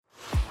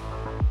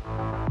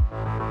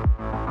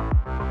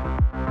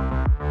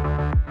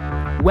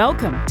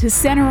Welcome to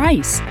Center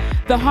Ice,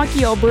 the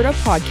Hockey Alberta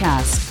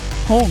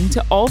podcast, home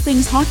to all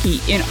things hockey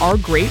in our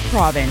great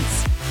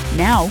province.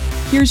 Now,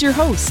 here's your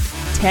host,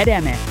 Ted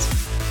Emmett.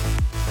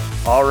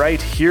 All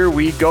right, here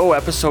we go,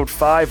 episode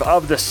 5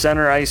 of the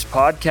Center Ice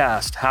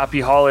podcast. Happy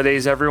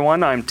holidays,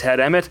 everyone. I'm Ted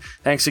Emmett.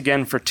 Thanks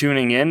again for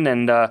tuning in.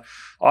 And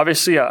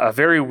obviously, a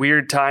very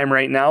weird time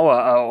right now,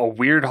 a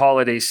weird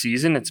holiday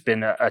season. It's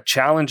been a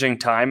challenging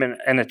time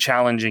and a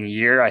challenging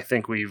year. I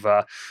think we've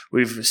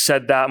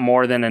said that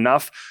more than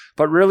enough.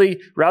 But really,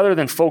 rather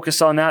than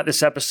focus on that,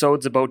 this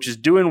episode's about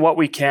just doing what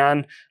we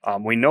can.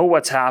 We know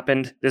what's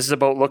happened. This is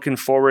about looking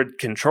forward,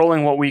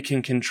 controlling what we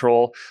can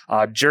control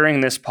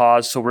during this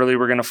pause. So really,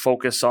 we're going to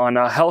focus on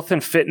health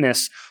and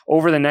fitness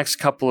over the next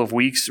couple of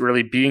weeks,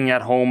 really being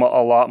at home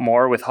a lot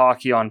more with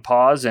hockey on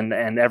pause and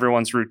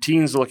everyone's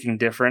routines looking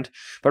different.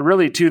 But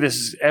really, too, this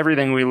is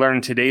everything we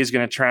learned today is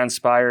going to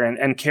transpire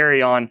and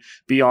carry on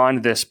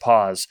beyond this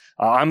pause.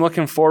 I'm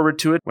looking forward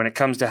to it. When it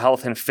comes to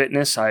health and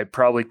fitness, I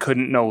probably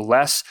couldn't know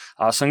less.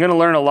 So I'm going to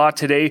learn a lot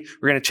today.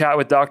 We're going to chat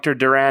with Dr.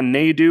 Doron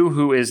Naidu,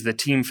 who is the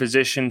team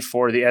physician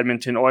for the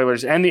Edmonton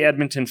Oilers and the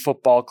Edmonton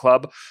Football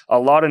Club. A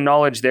lot of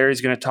knowledge there.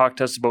 He's going to talk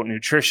to us about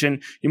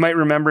nutrition. You might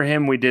remember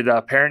him. We did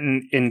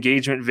parent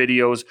engagement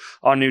videos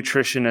on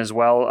nutrition as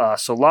well.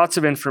 So lots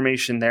of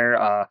information there.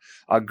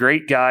 A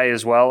great guy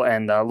as well,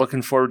 and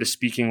looking forward to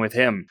speaking with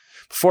him.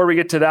 Before we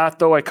get to that,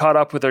 though, I caught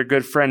up with our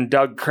good friend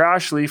Doug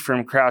Crashley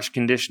from Crash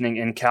Conditioning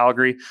in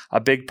Calgary, a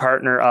big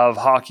partner of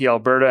Hockey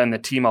Alberta and the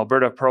Team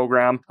Alberta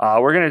program.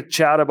 We're going to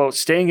chat about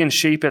staying in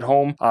shape at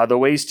home, the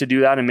ways to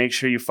do that, and make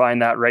sure you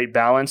find that right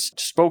balance.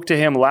 Spoke to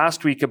him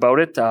last week about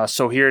it,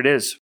 so here it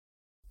is.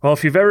 Well,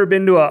 if you've ever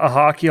been to a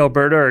Hockey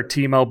Alberta or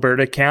Team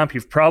Alberta camp,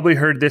 you've probably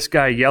heard this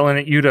guy yelling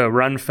at you to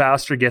run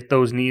faster, get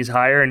those knees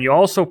higher. And you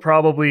also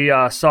probably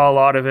saw a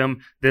lot of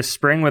him this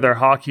spring with our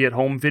Hockey at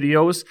Home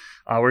videos.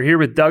 We're here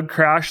with Doug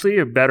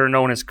Crashley, better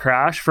known as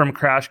Crash, from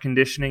Crash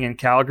Conditioning in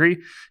Calgary.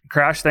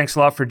 Crash, thanks a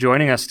lot for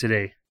joining us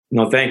today.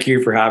 No, thank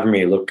you for having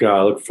me. Look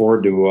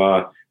forward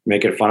to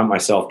making fun of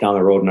myself down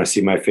the road when I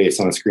see my face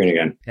on the screen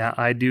again. Yeah,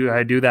 I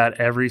do that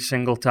every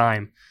single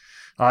time.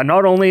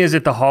 Not only is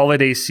it the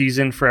holiday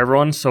season for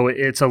everyone, so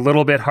it's a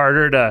little bit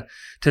harder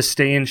to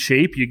stay in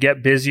shape. You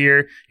get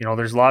busier. You know,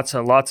 there's lots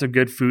of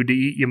good food to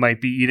eat. You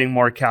might be eating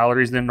more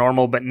calories than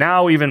normal, but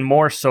now even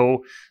more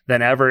so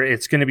than ever,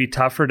 it's going to be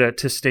tougher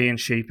to stay in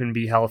shape and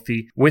be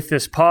healthy. With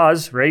this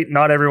pause, right?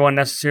 Not everyone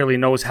necessarily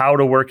knows how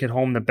to work at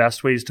home, the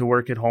best ways to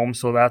work at home.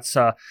 So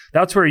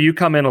that's where you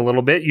come in a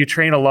little bit. You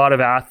train a lot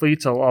of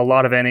athletes, a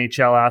lot of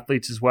NHL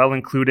athletes as well,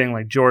 including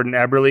like Jordan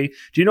Eberle.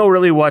 Do you know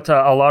really what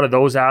a lot of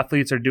those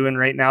athletes are doing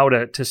right now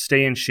to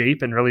stay in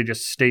shape and really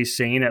just stay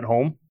sane at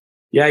home?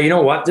 Yeah, you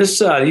know what?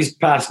 These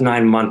past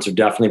 9 months have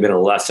definitely been a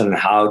lesson in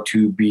how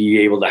to be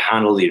able to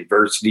handle the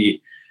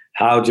adversity,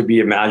 how to be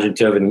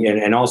imaginative,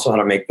 and also how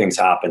to make things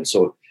happen.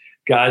 So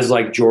guys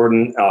like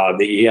Jordan,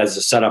 he has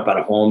a setup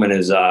at home in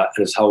his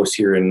house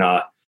here in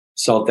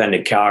south end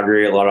of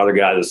Calgary. A lot of other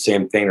guys, the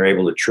same thing, are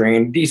able to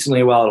train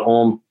decently well at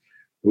home.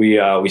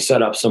 We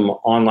set up some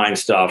online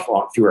stuff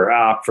through our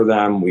app for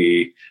them.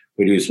 We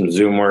do some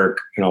Zoom work,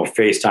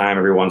 FaceTime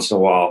every once in a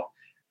while.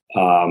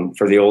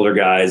 For the older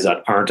guys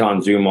that aren't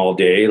on Zoom all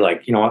day,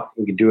 like, you know what,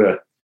 we can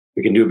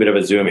do a bit of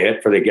a Zoom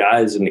hit for the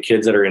guys and the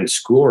kids that are in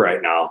school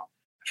right now.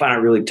 I find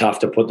it really tough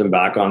to put them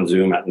back on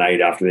Zoom at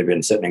night after they've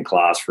been sitting in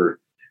class for,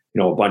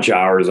 a bunch of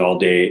hours all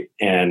day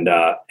and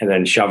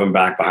then shove them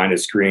back behind a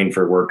screen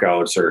for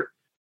workouts or,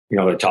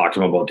 to talk to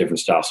them about different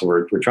stuff. So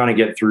we're trying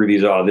to get through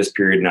this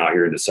period now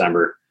here in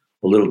December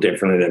a little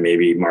differently than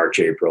maybe March,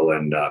 April,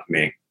 and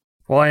May.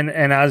 Well, and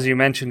as you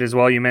mentioned as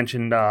well, you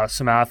mentioned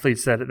some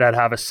athletes that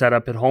have a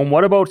setup at home.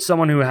 What about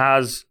someone who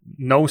has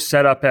no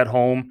setup at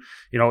home?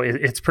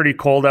 It's pretty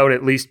cold out,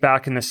 at least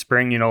back in the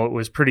spring. It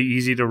was pretty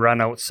easy to run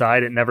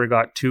outside. It never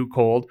got too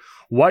cold.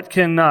 What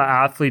can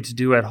athletes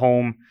do at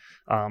home?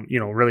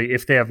 Really,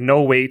 if they have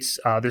no weights,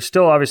 there's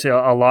still obviously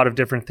a lot of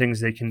different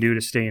things they can do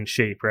to stay in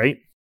shape, right?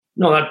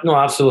 No,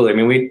 absolutely. I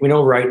mean, we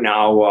know right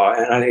now,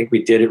 and I think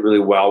we did it really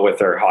well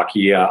with our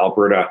Hockey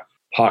Alberta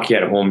Hockey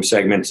at Home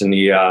segments in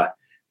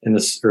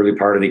this early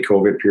part of the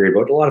COVID period,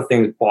 but a lot of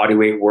things, body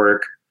weight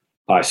work,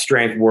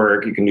 strength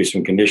work. You can do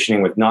some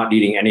conditioning with not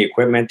needing any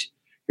equipment.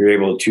 You're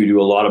able to do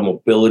a lot of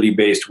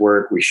mobility-based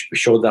work. We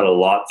showed that a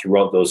lot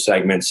throughout those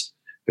segments.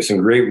 There's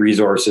some great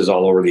resources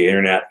all over the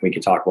internet. We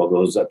can talk about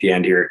those at the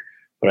end here.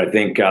 But I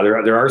think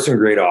there are some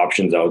great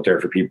options out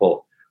there for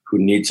people who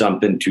need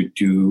something to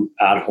do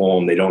at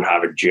home. They don't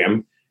have a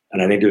gym.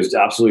 And I think there's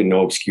absolutely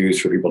no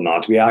excuse for people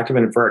not to be active.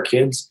 And for our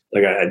kids,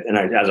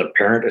 as a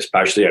parent,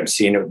 especially, I've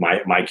seen it with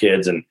my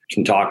kids and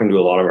from talking to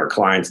a lot of our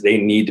clients, they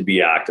need to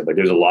be active. Like,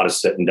 there's a lot of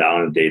sitting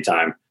down in the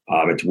daytime.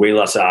 It's way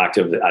less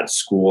active at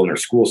school in their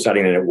school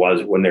setting than it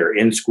was when they were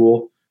in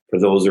school. For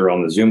those that are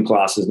on the Zoom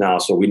classes now.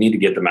 So we need to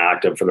get them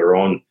active for their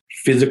own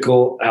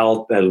physical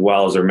health as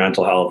well as their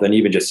mental health, and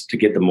even just to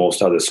get the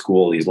most out of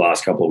school these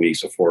last couple of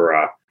weeks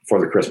before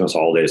the Christmas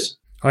holidays.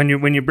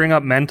 When you bring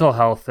up mental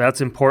health, that's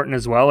important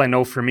as well. I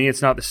know for me,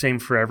 it's not the same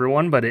for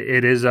everyone, but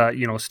it is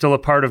still a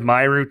part of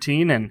my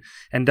routine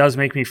and does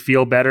make me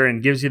feel better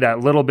and gives you that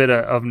little bit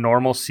of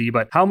normalcy.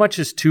 But how much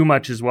is too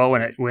much as well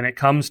when it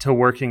comes to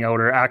working out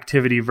or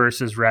activity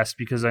versus rest?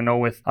 Because I know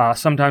with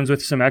sometimes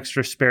with some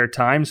extra spare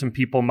time, some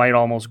people might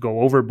almost go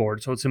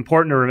overboard. So it's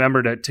important to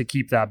remember to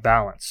keep that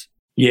balance.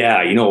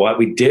 Yeah, you know what?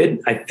 We did,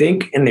 I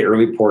think in the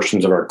early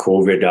portions of our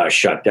COVID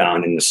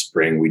shutdown in the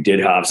spring, we did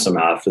have some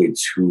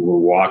athletes who were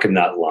walking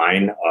that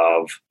line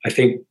of, I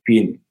think,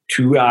 being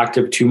too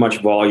active, too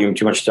much volume,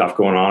 too much stuff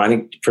going on. I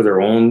think for their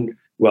own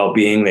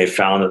well-being, they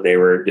found that they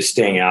were just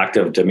staying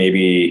active to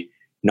maybe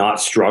not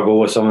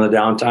struggle with some of the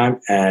downtime.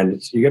 And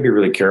you got to be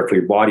really careful.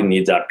 Your body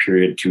needs that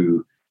period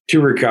to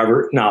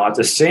recover. Now, at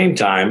the same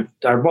time,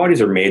 our bodies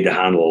are made to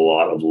handle a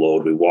lot of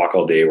load. We walk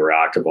all day, we're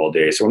active all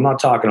day. So I'm not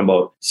talking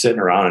about sitting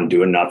around and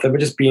doing nothing, but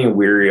just being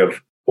weary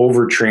of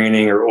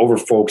overtraining or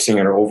over-focusing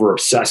or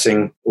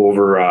over-obsessing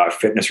over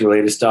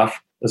fitness-related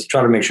stuff. Let's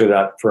try to make sure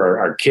that for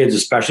our kids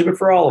especially, but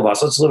for all of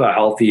us, let's live a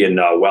healthy and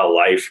well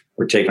life.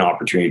 We're taking an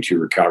opportunity to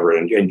recover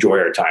and enjoy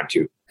our time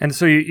too. And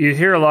so you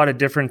hear a lot of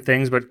different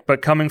things,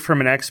 but coming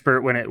from an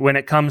expert when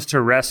it comes to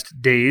rest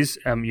days,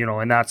 and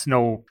that's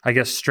no, I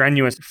guess,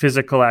 strenuous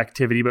physical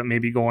activity, but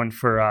maybe going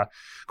for a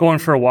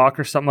walk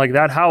or something like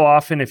that. How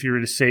often, if you were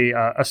to say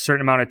a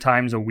certain amount of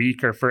times a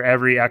week or for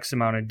every X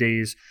amount of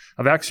days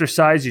of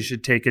exercise, you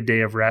should take a day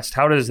of rest?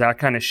 How does that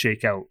kind of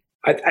shake out?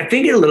 I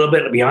think a little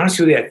bit, to be honest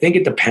with you, I think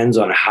it depends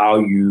on how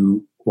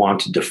you want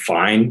to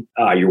define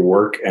your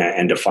work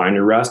and define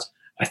your rest.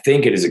 I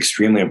think it is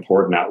extremely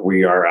important that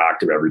we are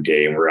active every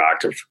day and we're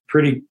active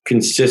pretty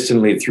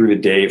consistently through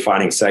the day,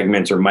 finding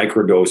segments or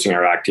microdosing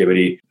our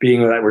activity,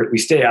 being that we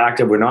stay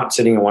active. We're not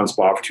sitting in one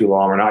spot for too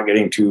long. We're not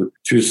getting too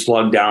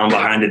slugged down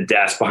behind a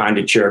desk, behind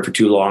a chair for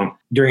too long.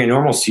 During a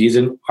normal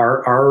season,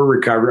 our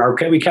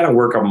recovery, we kind of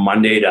work on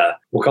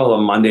we'll call it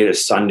a Monday to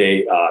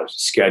Sunday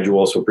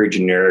schedule. So pretty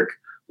generic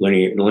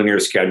linear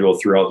schedule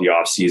throughout the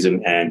off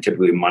season. And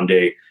typically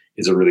Monday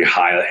is a really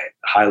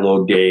high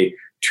load day.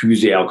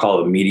 Tuesday, I'll call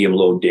it a medium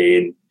load day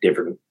in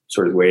different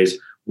sort of ways.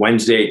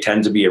 Wednesday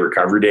tends to be a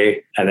recovery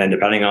day. And then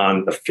depending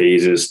on the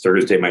phases,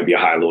 Thursday might be a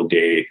high load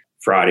day,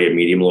 Friday, a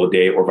medium load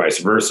day, or vice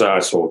versa.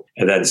 So,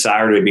 and then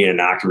Saturday being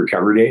an active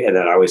recovery day. And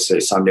then I always say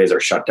Sundays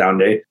are shutdown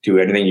day. Do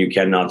anything you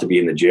can not to be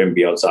in the gym,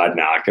 be outside and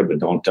active, but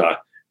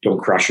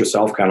don't crush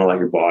yourself. Kind of let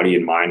your body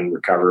and mind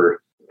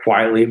recover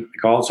quietly.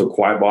 I call it. So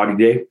quiet body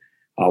day.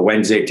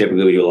 Wednesday,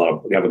 typically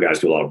we have guys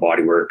do a lot of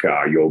body work,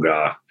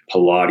 yoga,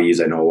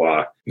 Pilates. I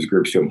know there's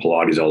groups doing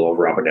Pilates all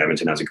over. Up in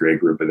Edmonton has a great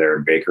group of there.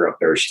 Baker up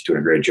there, she's doing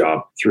a great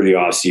job through the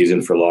off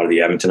season for a lot of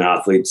the Edmonton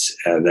athletes.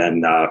 And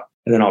then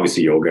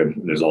obviously yoga.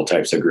 There's all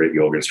types of great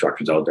yoga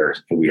instructors out there.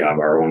 We have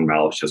our own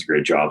Mel, she does a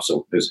great job.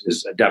 So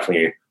there's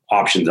definitely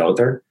options out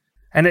there.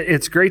 And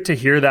it's great to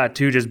hear that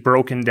too, just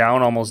broken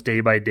down almost day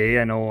by day.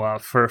 I know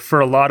for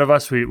a lot of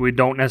us, we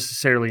don't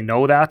necessarily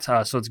know that.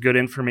 So it's good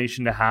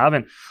information to have,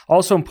 and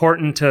also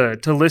important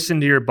to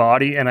listen to your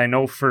body. And I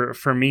know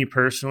for me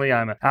personally,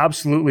 I'm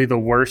absolutely the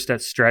worst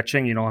at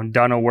stretching. I'm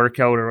done a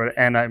workout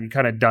and I'm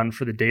kind of done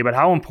for the day. But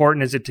how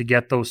important is it to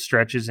get those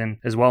stretches in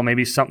as well?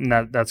 Maybe something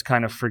that's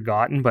kind of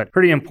forgotten, but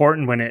pretty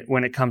important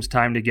when it comes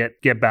time to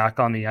get back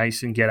on the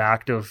ice and get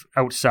active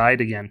outside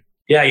again.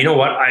 Yeah, you know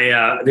what?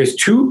 There's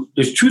two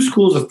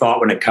schools of thought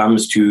when it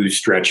comes to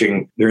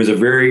stretching. There's a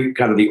very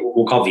kind of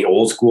we'll call it the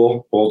old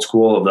school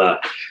of the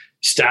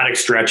static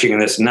stretching and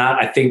this and that.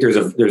 I think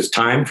there's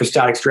time for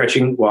static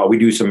stretching. Well, we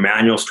do some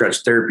manual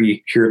stretch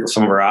therapy here with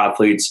some of our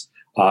athletes,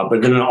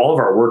 but then in all of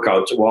our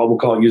workouts,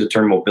 use the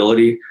term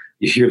mobility.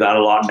 You hear that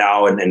a lot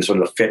now, and sort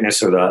of the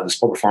fitness or the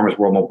sport performance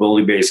world,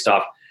 mobility based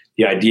stuff.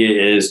 The idea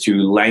is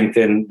to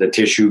lengthen the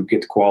tissue,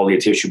 get the quality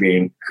of tissue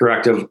being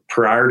corrective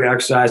prior to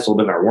exercise, a little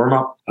bit of our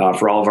warm-up.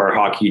 For all of our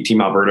hockey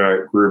Team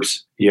Alberta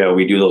groups,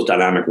 we do those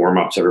dynamic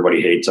warm-ups. Everybody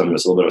hates them.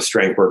 It's a little bit of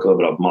strength work, a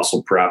little bit of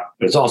muscle prep.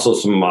 But it's also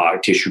some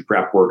tissue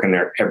prep work in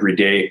there every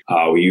day.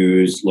 We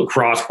use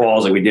lacrosse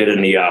balls like we did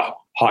in the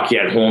hockey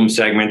at home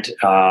segment,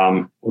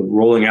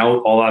 rolling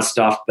out, all that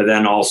stuff. But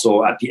then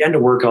also at the end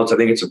of workouts, I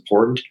think it's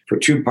important for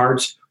two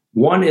parts.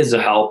 One is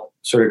to help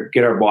sort of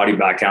get our body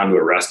back down to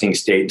a resting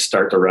state and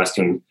start the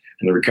resting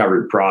and the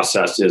recovery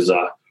process is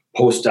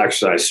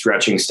post-exercise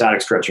stretching.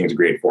 Static stretching is a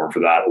great form for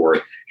that. Or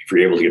if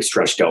you're able to get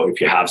stretched out,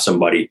 if you have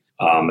somebody,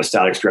 a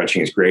static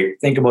stretching is great.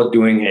 Think about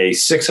doing a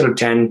 6 out of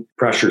 10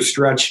 pressure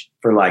stretch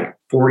for like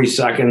 40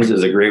 seconds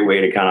is a great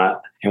way to kind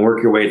of and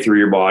work your way through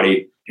your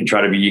body and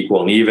try to be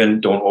equal and even.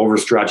 Don't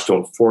overstretch.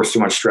 Don't force too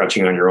much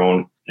stretching on your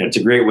own. And it's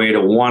a great way to,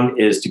 one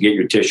is to get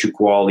your tissue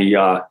quality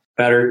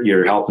better.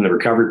 You're helping the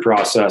recovery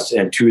process.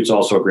 And two, it's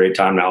also a great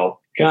time to help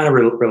kind of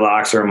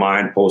relax our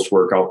mind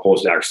post-workout,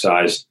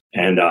 post-exercise.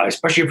 And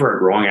especially for our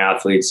growing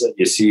athletes,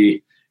 you're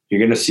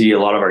going to see a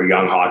lot of our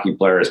young hockey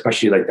players,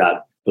 especially like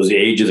those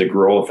ages of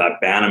growth,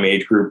 that Bantam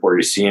age group where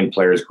you're seeing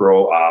players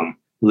grow.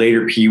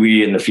 Later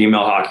Pee-wee in the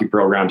female hockey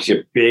programs, you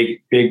have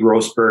big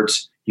growth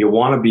spurts. You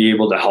want to be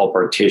able to help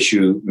our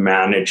tissue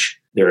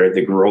manage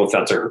the growth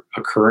that's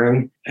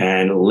occurring,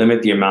 and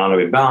limit the amount of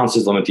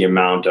imbalances, limit the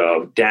amount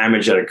of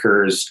damage that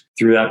occurs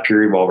through that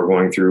period while we're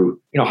going through,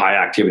 high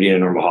activity in a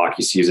normal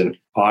hockey season.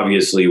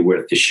 Obviously,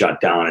 with the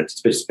shutdown,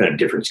 it's been a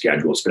different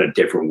schedule. It's been a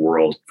different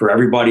world for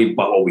everybody.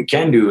 But what we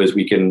can do is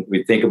we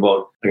think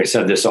about, like I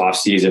said, this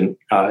in-season,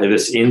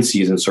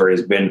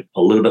 has been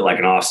a little bit like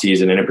an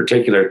off-season. And in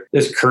particular,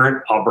 this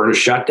current Alberta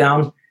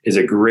shutdown is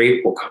a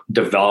great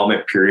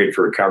development period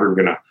for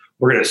recovery.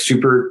 We're gonna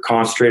super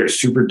concentrate or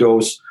super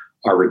dose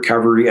our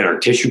recovery and our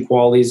tissue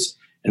qualities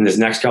in this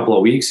next couple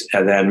of weeks,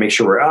 and then make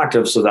sure we're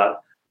active so that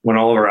when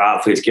all of our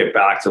athletes get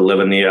back to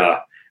living the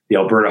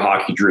Alberta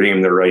hockey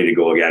dream, they're ready to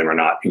go again. We're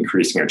not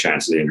increasing our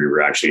chances of injury.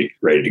 We're actually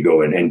ready to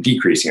go and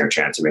decreasing our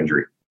chance of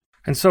injury.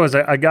 And so as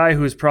a guy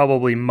who's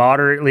probably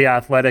moderately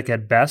athletic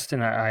at best,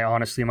 and I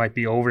honestly might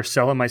be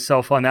overselling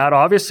myself on that,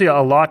 obviously a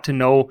lot to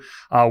know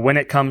when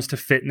it comes to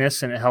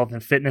fitness and health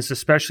and fitness,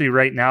 especially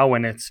right now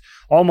when it's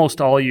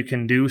almost all you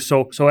can do.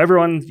 So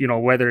everyone,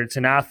 whether it's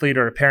an athlete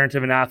or a parent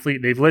of an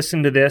athlete, they've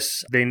listened to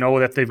this. They know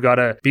that they've got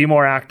to be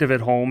more active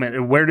at home.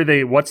 And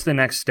what's the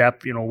next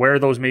step? Where are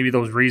those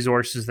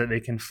resources that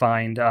they can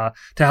find to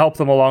help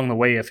them along the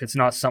way if it's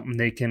not something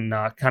they can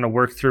kind of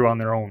work through on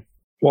their own?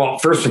 Well,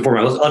 first and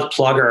foremost, let's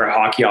plug our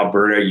Hockey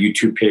Alberta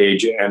YouTube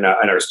page and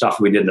our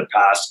stuff we did in the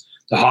past.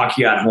 The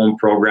Hockey at Home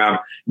program,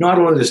 not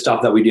only the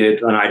stuff that we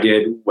did and I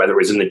did, whether it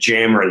was in the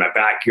gym or in my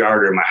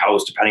backyard or in my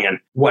house, depending on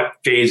what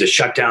phase of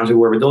shutdowns we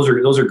were, but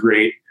those are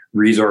great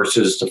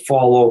resources to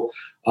follow.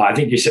 I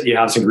think you said you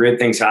have some great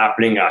things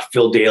happening.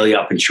 Phil Daly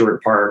up in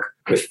Sherwood Park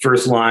with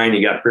First Line.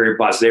 You got Barry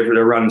Bus. They're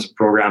running some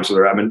programs, so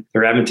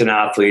they're Edmonton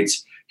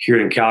athletes. Here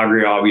in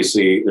Calgary,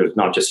 obviously, there's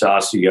not just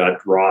us. You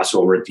got Ross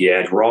over at The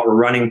Edge. We're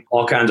running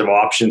all kinds of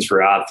options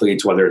for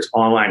athletes, whether it's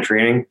online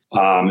training,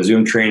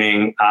 Zoom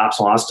training, apps,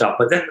 all that stuff.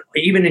 But then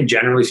even in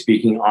generally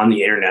speaking on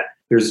the internet,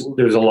 there's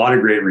a lot of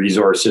great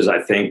resources. I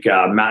think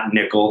Matt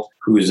Nickel,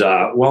 who's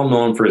well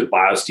known for his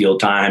BioSteel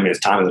time and his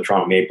time in the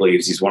Toronto Maple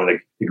Leafs, he's one of the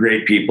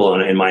great people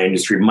in my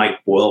industry. Mike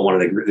Boyle, one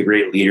of the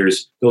great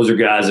leaders. Those are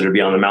guys that are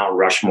beyond the Mount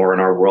Rushmore in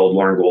our world.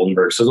 Lauren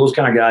Goldenberg. So those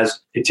kind of guys,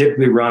 they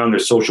typically run on their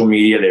social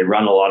media. They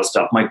run a lot of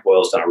stuff. Mike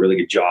Boyle's done a really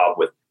good job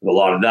with a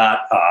lot of that.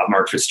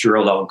 Mark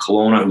Fitzgerald out in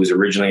Kelowna, who's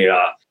originally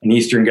an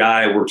Eastern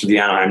guy, works with the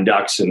Anaheim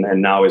Ducks and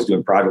now is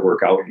doing private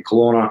work out in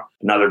Kelowna.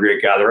 Another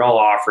great guy. They're all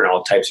offering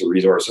all types of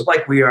resources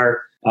like we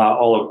are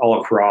all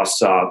across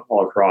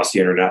the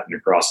internet and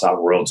across that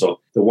world.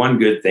 So the one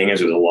good thing is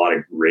there's a lot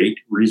of great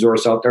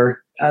resource out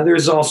there.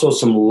 There's also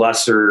some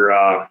lesser,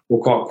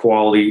 we'll call it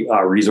quality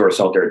resource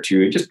out there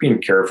too. Just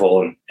being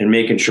careful and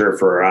making sure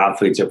for our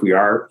athletes, if we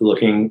are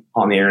looking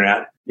on the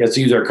internet, let's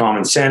use our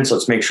common sense.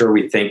 Let's make sure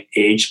we think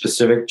age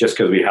specific. Just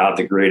because we have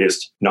the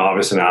greatest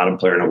novice and atom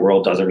player in the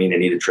world doesn't mean they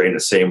need to train the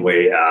same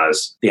way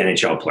as the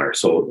NHL player.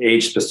 So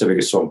age specific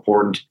is so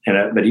important.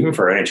 But even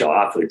for our NHL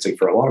athletes, like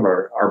for a lot of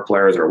our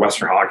players, our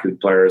Western Hockey League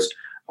players,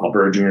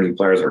 Alberta Junior League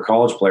players, our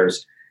college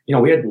players,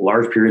 we had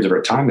large periods of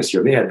our time this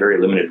year. They had very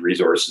limited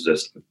resources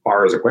as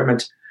far as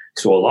equipment.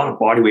 So a lot of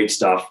bodyweight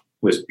stuff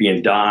was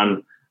being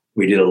done.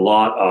 We did a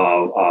lot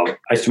of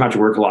isometric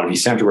work, a lot of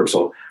eccentric work.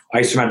 So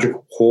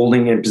isometric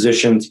holding in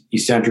positions,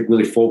 eccentric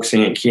really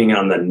focusing and keying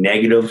on the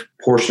negative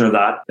portion of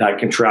that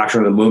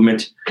contraction of the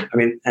movement. I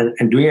mean,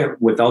 and doing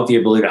it without the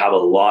ability to have a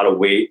lot of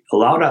weight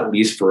allowed at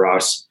least for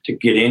us to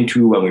get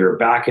into when we were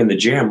back in the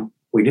gym,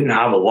 we didn't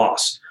have a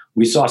loss.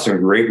 We saw some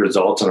great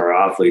results in our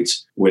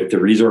athletes with the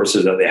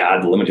resources that they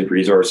had, the limited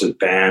resources,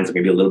 bands,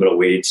 maybe a little bit of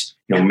weights,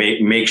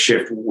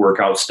 makeshift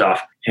workout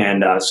stuff.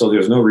 And so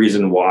there's no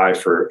reason why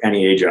for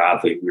any age of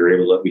athlete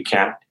we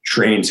can't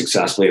train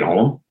successfully at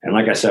home. And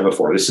like I said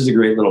before, this is a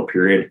great little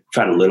period.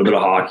 We've had a little bit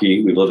of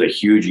hockey. We've lived a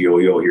huge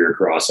yo-yo here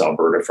across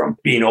Alberta, from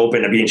being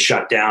open to being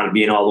shut down and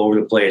being all over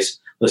the place.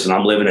 Listen,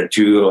 I'm living it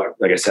too.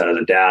 Like I said, as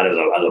a dad, as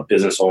a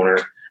business owner,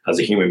 as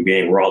a human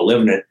being, we're all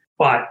living it.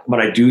 But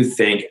I do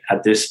think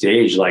at this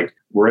stage, like,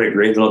 we're at a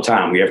great little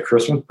time. We have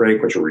Christmas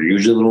break, which we're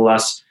usually a little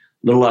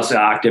less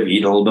active,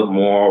 eating a little bit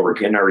more. We're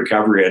getting our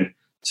recovery in.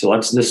 So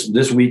let's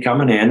this week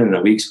coming in and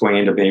the weeks going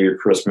into maybe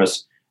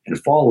Christmas and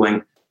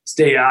following,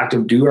 stay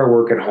active, do our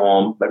work at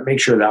home, but make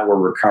sure that we're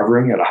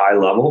recovering at a high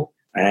level.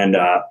 And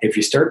if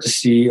you start to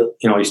see, a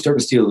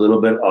little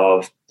bit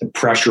of the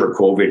pressure of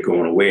COVID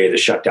going away, the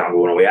shutdown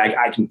going away,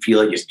 I can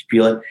feel it. You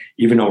feel it,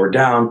 even though we're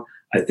down.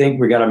 I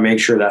think we got to make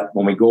sure that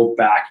when we go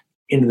back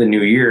into the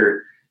new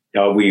year,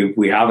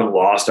 we haven't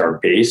lost our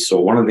base. So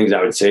one of the things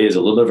I would say is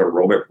a little bit of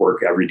aerobic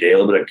work every day, a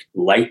little bit of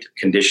light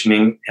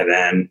conditioning. And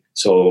then,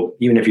 so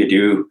even if you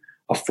do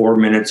a 4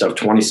 minutes of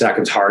 20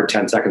 seconds hard,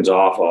 10 seconds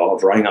off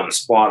of running on the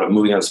spot, of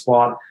moving on the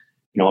spot,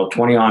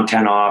 20 on,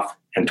 10 off,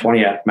 and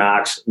 20 at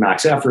max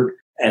effort.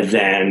 And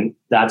then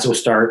that's will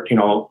start,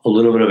 a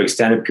little bit of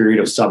extended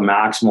period of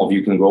sub-maximal. If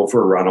you can go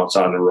for a run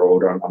outside on the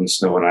road on the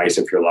snow and ice,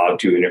 if you're allowed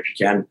to, and if you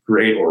can,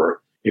 great. Or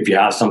if you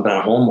have something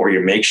at home or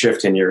you're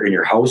makeshift in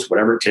your house,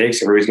 whatever it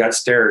takes, everybody's got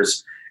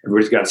stairs,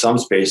 everybody's got some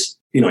space,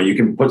 you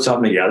can put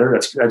something together.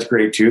 That's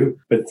great too.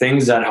 But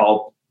things that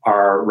help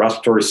our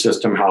respiratory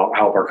system, help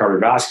our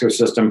cardiovascular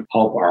system,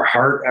 help our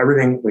heart,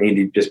 everything. We need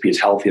to just be as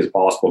healthy as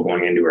possible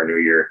going into our new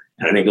year.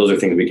 And I think those are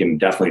things we can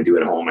definitely do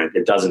at home.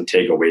 It doesn't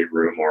take a weight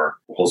room or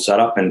a whole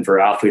setup. And for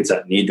athletes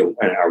that need to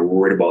and are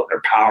worried about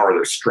their power,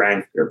 their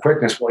strength, their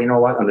quickness, well, you know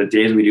what? On the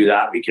days we do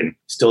that, we can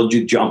still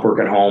do jump work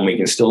at home. We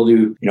can still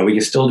do, a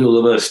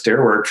little bit of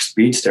stair work,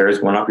 speed stairs,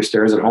 going up your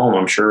stairs at home.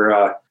 I'm sure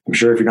if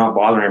you're not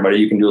bothering anybody,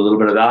 you can do a little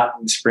bit of that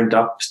and sprint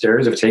up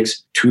stairs. If it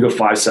takes 2 to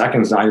 5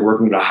 seconds, now you're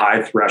working with a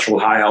high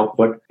threshold, high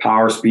output,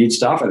 power, speed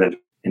stuff, and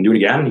do it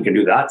again. You can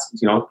do that,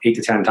 8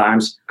 to 10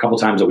 times, a couple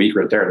times a week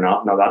right there.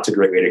 Now that's a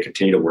great way to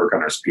continue to work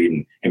on our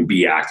speed and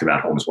be active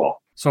at home as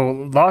well.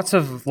 So lots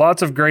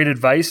of great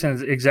advice,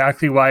 and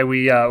exactly why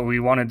we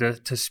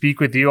wanted to speak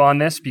with you on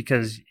this,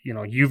 because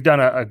you've done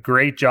a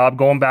great job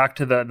going back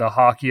to the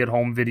hockey at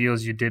home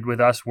videos you did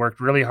with us. Worked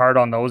really hard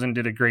on those and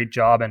did a great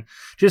job, and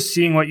just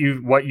seeing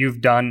what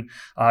you've done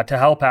to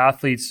help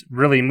athletes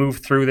really move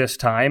through this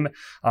time.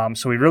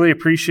 So we really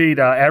appreciate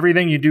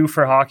everything you do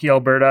for Hockey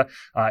Alberta.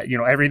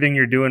 Everything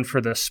you're doing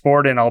for the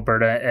sport in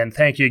Alberta, and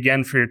thank you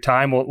again for your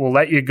time. We'll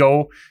let you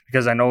go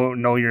because I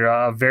know you're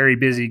a very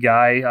busy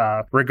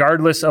guy,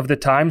 regardless of the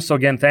time. So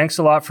again, thanks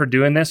a lot for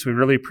doing this. We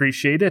really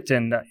appreciate it,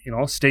 and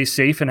stay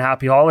safe and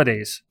happy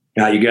holidays.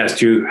 Yeah, you guys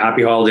too.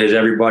 Happy holidays,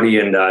 everybody.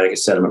 And like I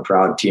said, I'm a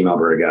proud Team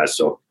Alberta guy.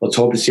 So let's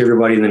hope to see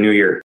everybody in the new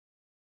year.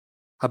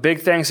 A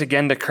big thanks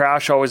again to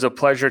Crash. Always a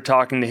pleasure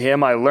talking to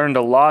him. I learned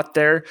a lot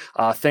there,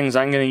 things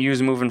I'm going to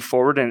use moving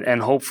forward,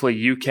 and hopefully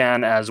you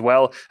can as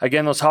well.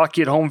 Again, those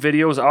Hockey at Home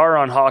videos are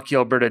on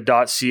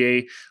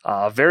hockeyalberta.ca.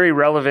 Very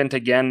relevant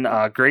again.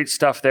 Great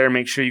stuff there.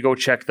 Make sure you go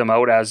check them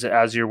out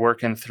as you're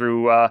working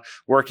through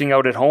working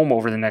out at home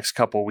over the next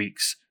couple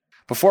weeks.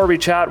 Before we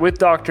chat with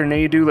Dr.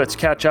 Naidoo, let's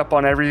catch up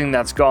on everything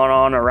that's gone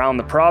on around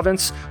the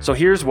province. So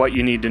here's what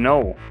you need to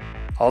know.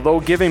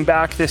 Although giving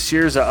back this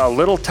year is a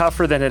little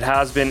tougher than it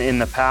has been in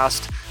the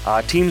past,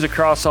 teams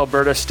across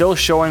Alberta still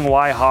showing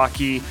why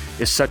hockey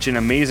is such an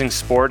amazing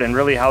sport and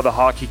really how the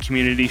hockey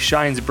community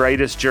shines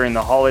brightest during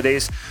the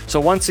holidays.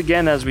 So once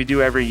again, as we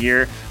do every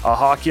year,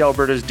 Hockey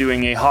Alberta is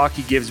doing a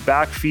Hockey Gives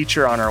Back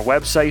feature on our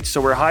website. So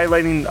we're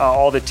highlighting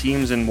all the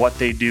teams and what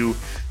they do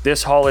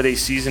this holiday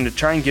season to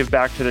try and give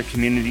back to the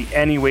community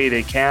any way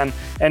they can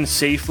and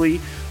safely.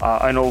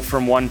 I know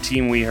from one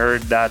team we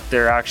heard that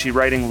they're actually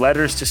writing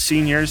letters to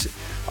seniors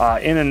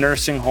in a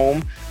nursing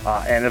home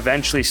and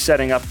eventually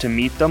setting up to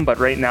meet them. But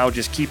right now,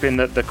 just keeping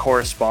the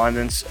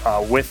correspondence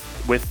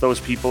with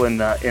those people in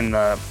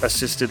the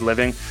assisted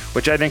living,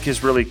 which I think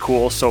is really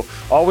cool. So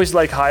always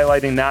like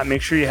highlighting that.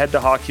 Make sure you head to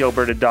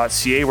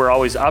hockeyalberta.ca. We're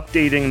always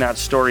updating that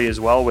story as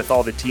well with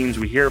all the teams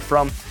we hear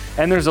from.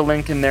 And there's a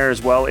link in there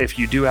as well if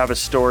you do have a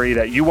story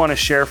that you want to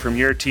share from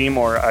your team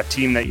or a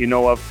team that you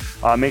know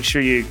of. Make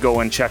sure you go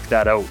and check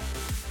that out.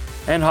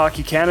 And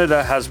Hockey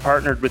Canada has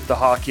partnered with the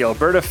Hockey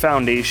Alberta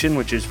Foundation,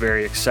 which is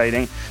very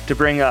exciting, to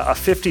bring a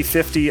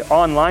 50-50,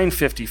 online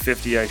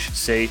 50-50, I should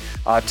say,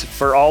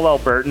 for all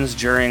Albertans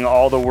during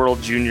all the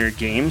World Junior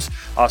Games.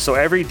 So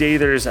every day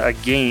there's a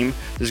game,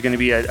 there's going to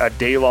be a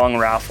day-long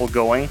raffle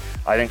going,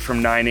 I think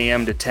from 9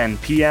 a.m. to 10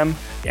 p.m.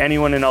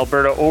 Anyone in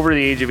Alberta over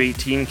the age of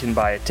 18 can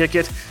buy a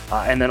ticket,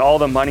 and then all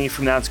the money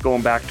from that's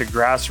going back to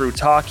grassroots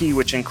hockey,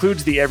 which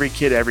includes the Every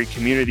Kid, Every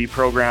Community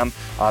program,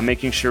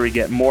 making sure we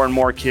get more and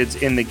more kids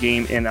in the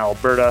game in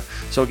Alberta.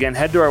 So again,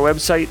 head to our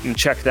website and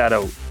check that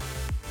out.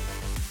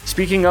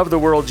 Speaking of the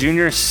World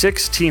Juniors,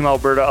 6 Team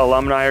Alberta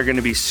alumni are going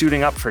to be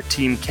suiting up for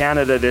Team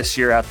Canada this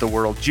year at the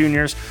World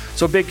Juniors.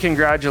 So big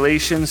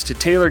congratulations to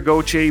Taylor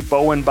Gauthier,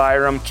 Bowen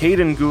Byram,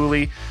 Caden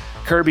Gooley,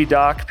 Kirby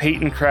Dock,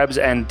 Peyton Krebs,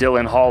 and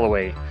Dylan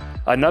Holloway.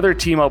 Another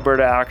Team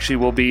Alberta actually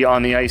will be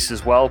on the ice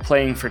as well,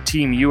 playing for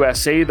Team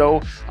USA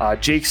though.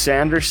 Jake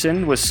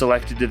Sanderson was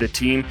selected to the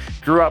team,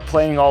 grew up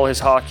playing all his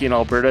hockey in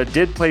Alberta,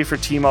 did play for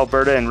Team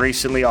Alberta, and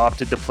recently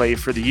opted to play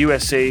for the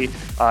USA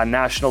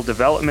National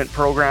Development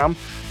Program.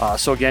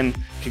 So again,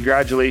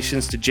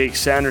 congratulations to Jake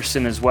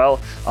Sanderson as well.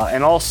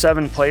 And all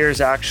 7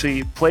 players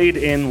actually played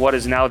in what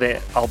is now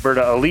the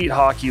Alberta Elite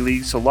Hockey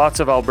League, so lots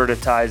of Alberta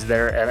ties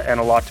there and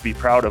a lot to be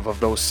proud of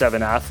those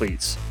 7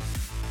 athletes.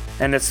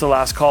 And it's the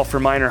last call for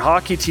minor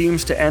hockey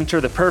teams to enter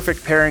the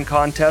perfect pairing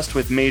contest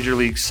with Major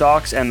League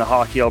Sox and the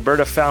Hockey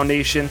Alberta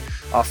Foundation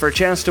for a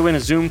chance to win a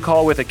Zoom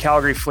call with a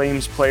Calgary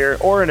Flames player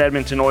or an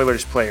Edmonton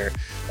Oilers player.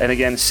 And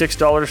again,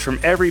 $6 from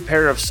every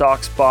pair of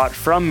socks bought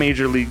from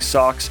Major League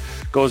Sox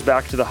goes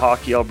back to the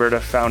Hockey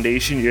Alberta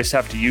Foundation. You just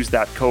have to use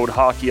that code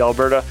Hockey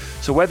Alberta.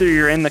 So whether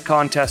you're in the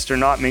contest or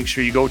not, make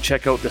sure you go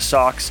check out the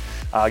socks.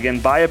 Again,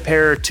 buy a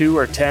pair or 2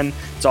 or 10.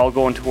 It's all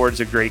going towards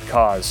a great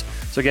cause.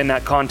 So again,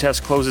 that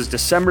contest closes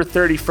December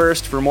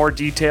 31st. For more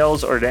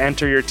details or to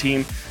enter your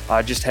team,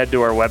 just head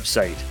to our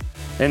website.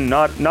 And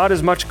not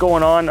as much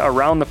going on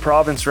around the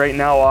province right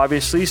now,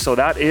 obviously, so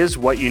that is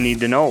what you need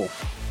to know.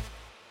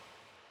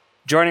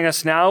 Joining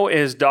us now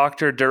is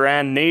Dr.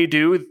 Duran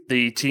Naidoo,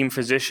 the team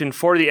physician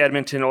for the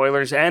Edmonton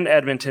Oilers and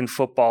Edmonton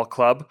Football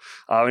Club.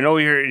 We know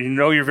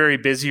you're very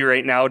busy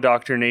right now,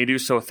 Dr. Naidoo,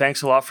 so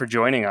thanks a lot for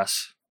joining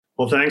us.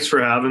 Well, thanks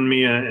for having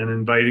me and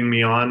inviting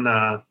me on.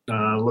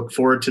 Look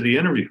forward to the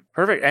interview.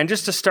 Perfect. And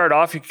just to start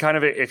off, you can kind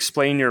of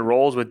explain your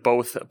roles with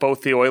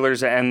both the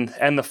Oilers and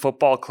the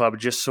football club,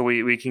 just so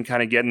we can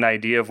kind of get an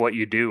idea of what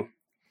you do.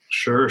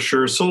 Sure.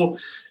 So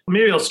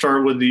maybe I'll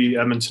start with the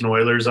Edmonton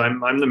Oilers.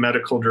 I'm the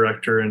medical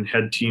director and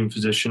head team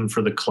physician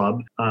for the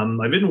club.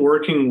 I've been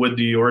working with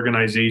the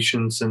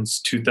organization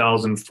since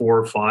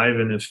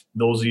 2004-05, and if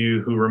those of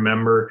you who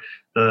remember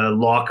the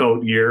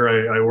lockout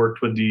year, I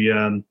worked with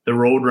the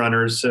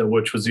Roadrunners,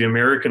 which was the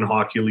American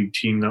Hockey League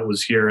team that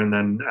was here. And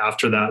then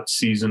after that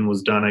season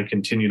was done, I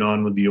continued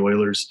on with the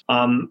Oilers.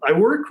 I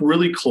work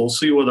really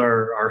closely with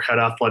our head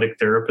athletic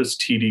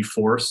therapist, TD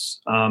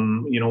Force.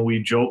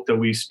 We joke that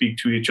we speak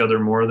to each other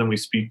more than we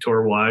speak to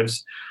our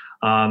wives,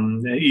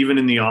 even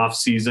in the off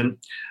season.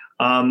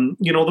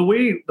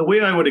 The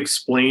way I would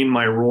explain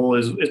my role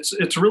is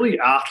it's really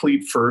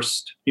athlete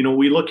first.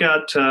 We look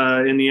at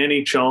in the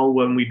NHL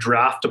when we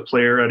draft a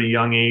player at a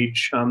young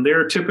age,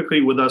 they're typically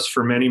with us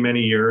for many,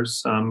 many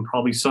years,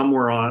 probably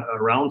somewhere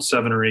around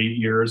 7 or 8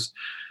 years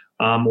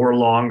or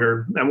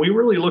longer. And we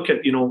really look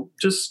at,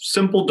 just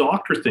simple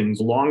doctor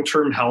things,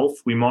 long-term health.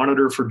 We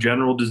monitor for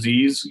general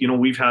disease.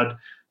 We've had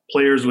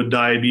players with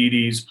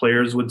diabetes,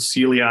 players with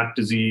celiac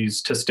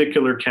disease,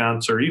 testicular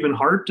cancer, even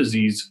heart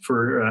disease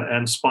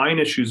and spine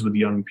issues with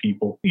young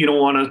people.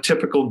 On a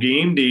typical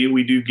game day,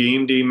 we do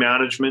game day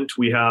management.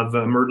 We have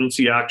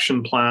emergency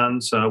action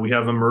plans. We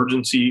have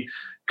emergency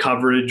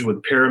coverage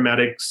with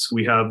paramedics.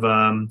 We have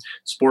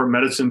sport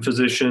medicine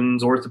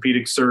physicians,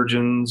 orthopedic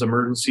surgeons,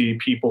 emergency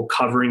people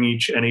covering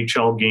each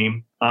NHL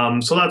game.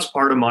 So that's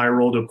part of my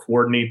role, to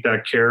coordinate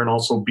that care and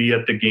also be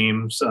at the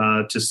games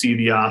to see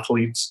the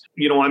athletes.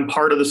 I'm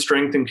part of the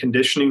strength and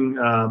conditioning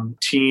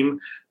team.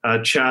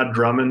 Chad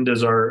Drummond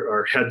is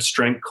our head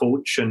strength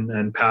coach,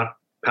 and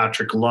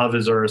Patrick Love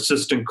is our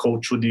assistant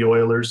coach with the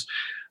Oilers.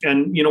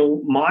 And,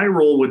 my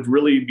role would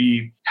really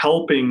be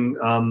helping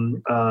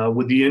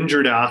with the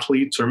injured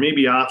athletes, or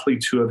maybe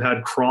athletes who have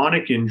had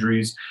chronic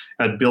injuries,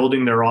 at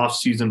building their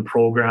off-season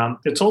program.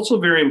 It's also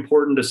very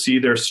important to see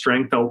their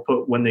strength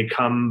output when they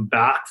come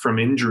back from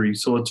injury.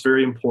 So it's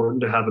very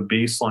important to have a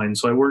baseline.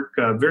 So I work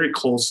very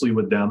closely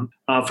with them.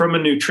 From a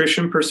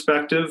nutrition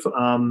perspective,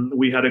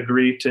 we had a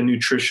great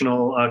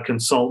nutritional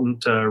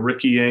consultant,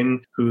 Ricky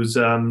Ng, who's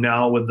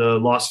now with the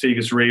Las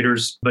Vegas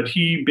Raiders. But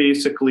he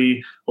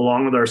basically,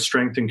 along with our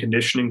strength and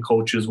conditioning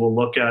coaches, will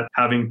look at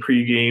having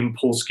pre-game,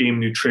 post-game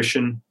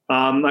nutrition.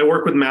 I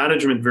work with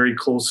management very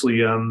closely.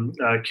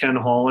 Ken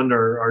Holland,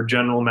 our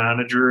general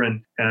manager,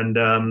 and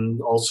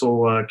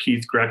also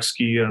Keith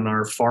Gretzky on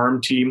our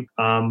farm team.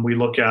 We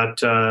look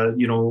at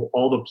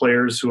all the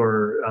players who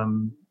are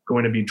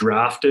going to be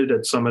drafted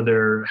at some of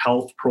their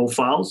health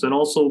profiles, and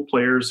also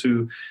players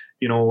who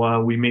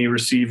we may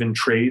receive in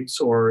trades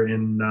or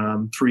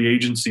in free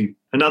agency.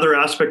 Another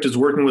aspect is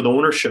working with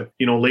ownership.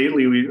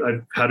 Lately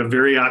I've had a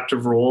very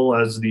active role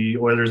as the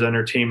Oilers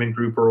Entertainment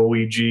Group, or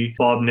OEG.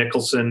 Bob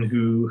Nicholson,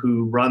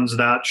 who runs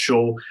that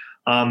show,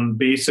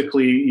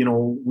 basically,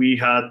 we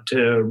had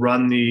to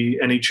run the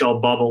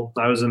NHL bubble.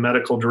 I was a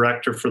medical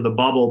director for the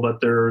bubble,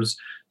 but there's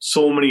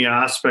so many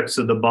aspects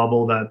of the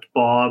bubble that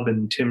Bob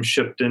and Tim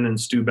Shipton and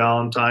Stu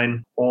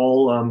Ballantyne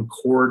all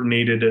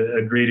coordinated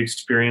a great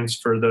experience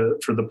for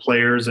the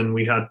players, and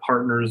we had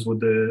partners with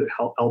the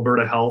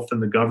Alberta Health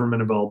and the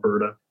government of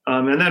Alberta.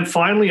 And then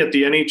finally, at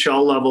the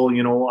NHL level,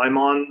 I'm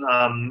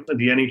on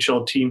the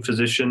NHL Team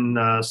Physician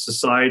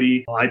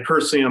Society. I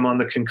personally am on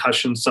the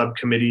concussion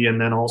subcommittee, and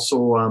then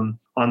also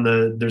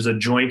there's a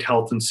joint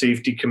health and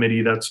safety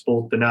committee that's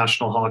both the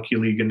National Hockey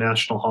League and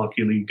National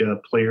Hockey League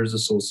Players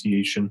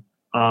Association.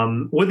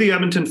 With the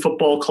Edmonton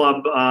Football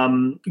Club,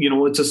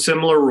 it's a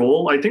similar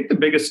role. I think the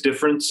biggest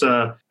difference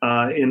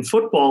in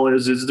football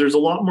is there's a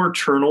lot more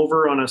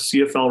turnover on a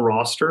CFL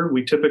roster.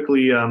 We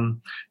typically,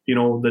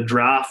 the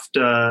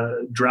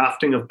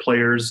drafting of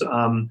players,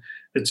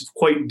 it's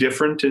quite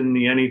different in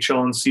the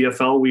NHL and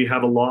CFL. We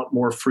have a lot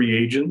more free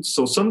agents.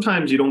 So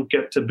sometimes you don't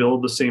get to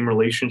build the same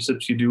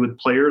relationships you do with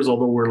players,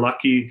 although we're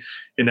lucky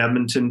in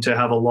Edmonton to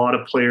have a lot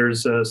of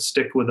players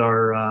stick with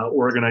our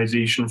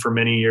organization for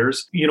many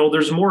years.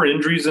 There's more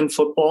injuries in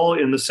football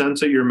in the sense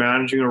that you're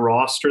managing a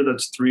roster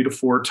that's 3 to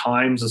 4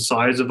 times the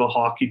size of a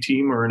hockey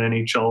team or an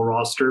NHL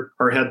roster.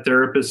 Our head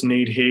therapist,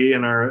 Nate Hay,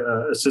 and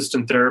our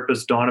assistant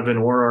therapist, Donovan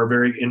Orr, are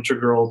very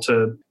integral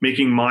to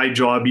making my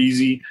job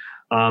easy.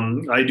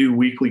 I do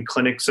weekly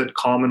clinics at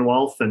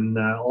Commonwealth, and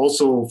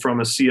also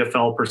from a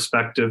CFL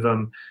perspective,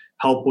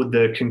 help with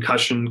the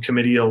concussion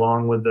committee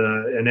along with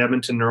an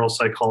Edmonton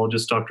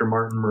neuropsychologist, Dr.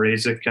 Martin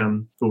Mrazek,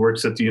 who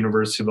works at the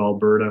University of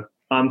Alberta.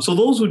 So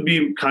those would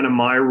be kind of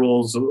my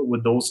roles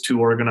with those two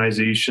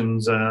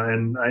organizations.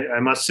 And I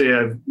must say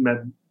I've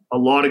met a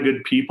lot of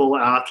good people,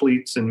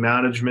 athletes and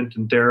management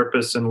and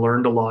therapists, and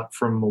learned a lot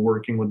from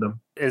working with them.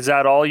 Is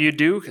that all you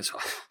do? Because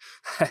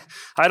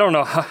I don't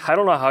know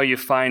how you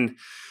find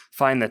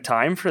find the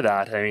time for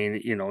that? I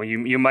mean,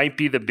 you might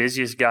be the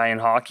busiest guy in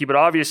hockey, but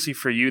obviously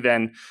for you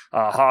then,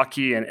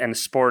 hockey and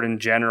sport in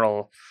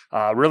general,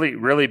 really,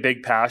 really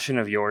big passion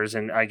of yours.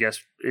 And I guess,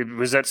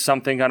 was that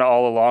something kind of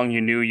all along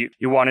you knew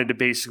you wanted to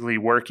basically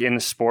work in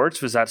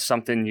sports? Was that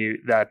something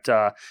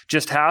that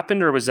just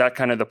happened, or was that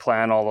kind of the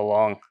plan all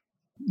along?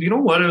 You know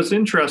what? It was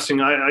interesting.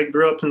 I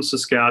grew up in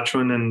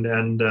Saskatchewan,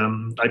 and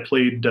I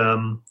played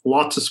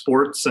lots of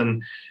sports.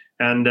 And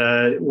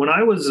when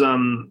I was,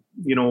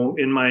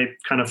 in my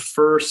kind of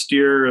first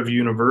year of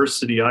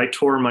university, I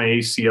tore my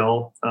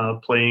ACL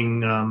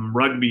playing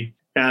rugby.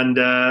 And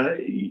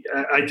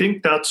I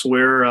think that's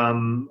where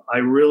I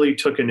really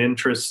took an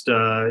interest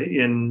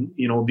in,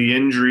 the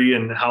injury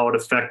and how it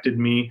affected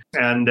me.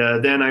 And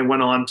then I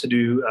went on to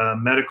do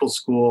medical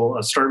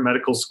school, start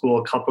medical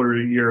school a couple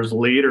of years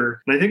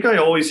later. And I think I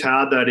always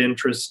had that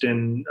interest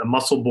in a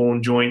muscle,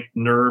 bone, joint,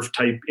 nerve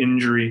type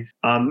injury.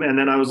 And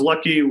then I was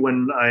lucky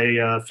when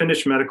I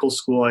finished medical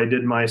school, I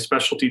did my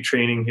specialty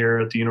training here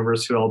at the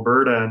University of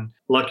Alberta, and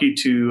lucky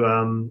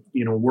to,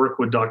 work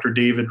with Dr.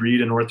 David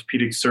Reed, an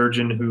orthopedic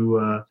surgeon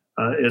who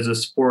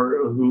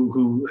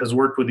who has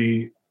worked with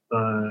the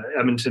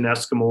Edmonton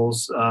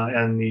Eskimos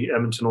and the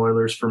Edmonton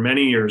Oilers for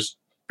many years.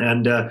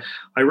 And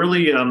I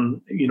really,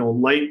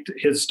 liked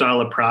his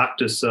style of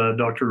practice.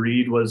 Dr.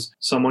 Reed was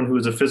someone who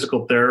was a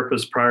physical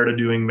therapist prior to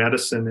doing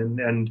medicine.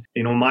 And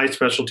my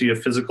specialty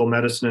of physical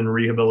medicine and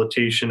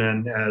rehabilitation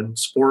and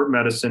sport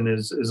medicine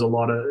is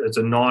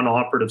a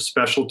non-operative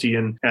specialty.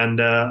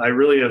 And I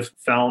really have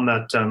found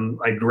that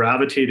I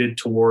gravitated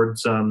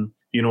towards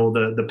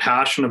the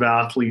passion of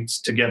athletes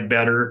to get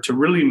better, to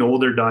really know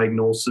their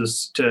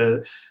diagnosis,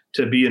 to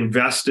be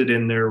invested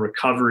in their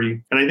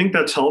recovery. And I think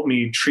that's helped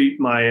me treat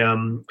my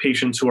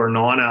patients who are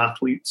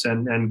non-athletes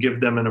and give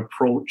them an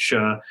approach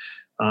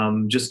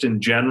just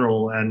in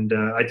general. And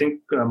I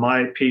think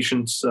my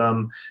patients,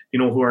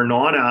 who are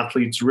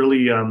non-athletes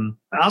really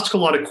ask a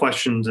lot of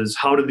questions is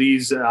how do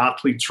these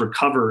athletes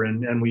recover?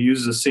 And we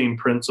use the same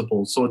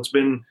principles. So it's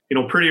been,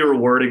 pretty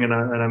rewarding, and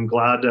I'm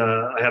glad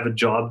I have a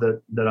job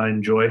that I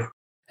enjoy.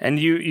 And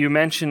you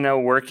mentioned now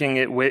working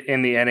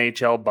in the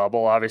NHL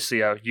bubble, obviously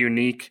a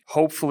unique,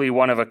 hopefully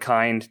one of a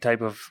kind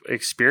type of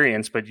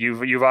experience. But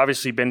you've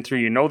obviously been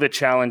through, the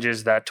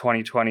challenges that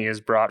 2020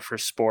 has brought for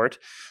sport.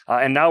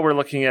 And now we're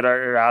looking at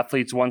our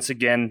athletes once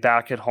again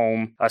back at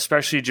home,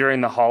 especially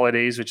during the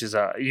holidays, which is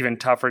a even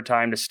tougher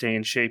time to stay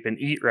in shape and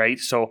eat right.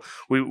 So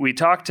we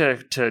talked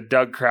to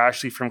Doug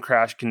Crashley from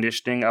Crash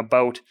Conditioning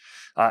about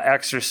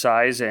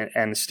exercise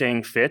and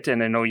staying fit.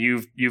 And I know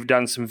you've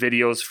done some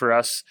videos for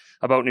us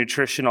about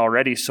nutrition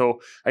already.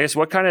 So I guess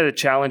what kind of the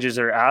challenges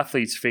are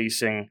athletes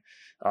facing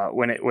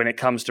when it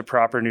comes to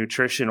proper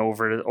nutrition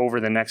over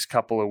the next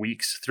couple of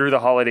weeks through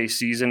the holiday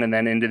season and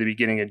then into the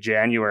beginning of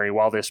January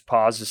while this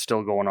pause is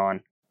still going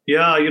on?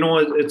 Yeah,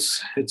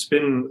 it's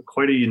been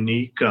quite a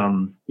unique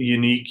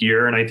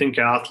year, and I think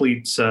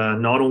athletes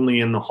not only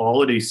in the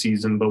holiday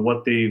season, but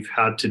what they've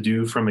had to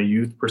do from a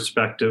youth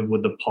perspective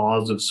with the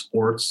pause of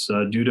sports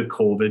due to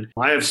COVID.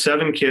 I have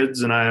 7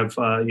 kids, and I have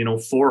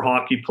 4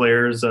 hockey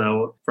players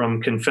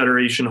from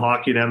Confederation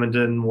Hockey in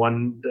Edmonton.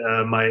 One,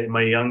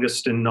 my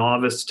youngest in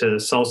novice to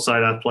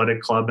Southside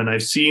Athletic Club, and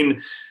I've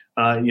seen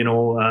a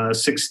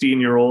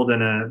 16-year-old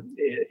and a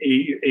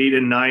 8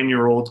 and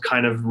 9-year-old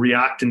kind of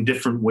react in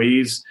different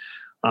ways.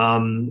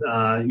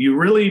 You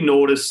really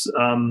notice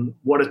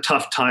what a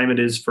tough time it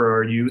is for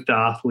our youth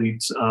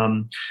athletes.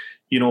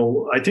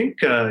 I think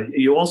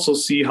you also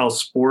see how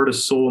sport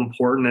is so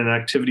important and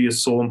activity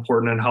is so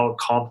important and how it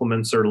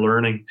complements their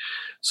learning.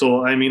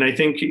 So, I mean, I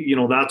think,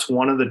 that's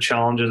one of the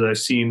challenges I've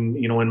seen,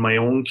 in my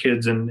own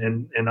kids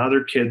and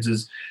other kids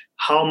is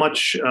how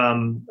much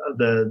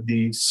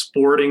the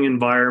sporting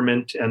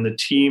environment and the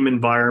team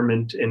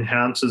environment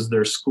enhances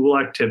their school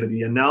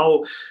activity. And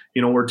now,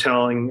 we're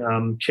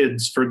telling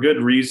kids for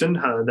good reason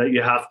that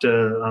you have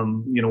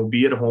to,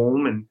 be at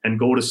home and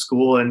go to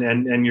school.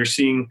 And you're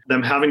seeing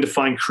them having to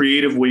find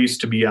creative ways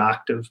to be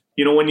active.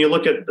 When you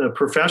look at the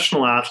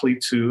professional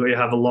athletes who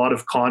have a lot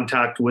of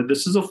contact with,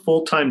 this is a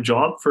full-time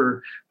job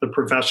for the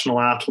professional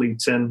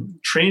athletes. And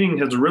training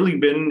has really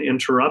been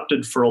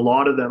interrupted for a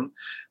lot of them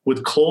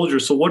with closure.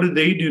 So what do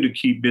they do to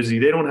keep busy?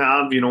 They don't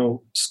have,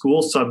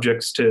 school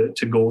subjects to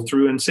go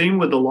through. And same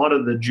with a lot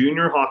of the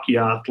junior hockey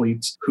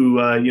athletes who,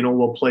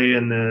 will play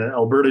in the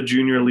Alberta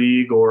Junior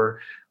League or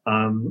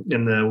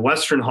in the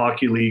Western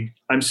Hockey League.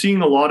 I'm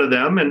seeing a lot of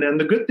them. And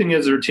the good thing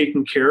is they're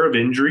taking care of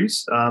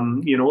injuries,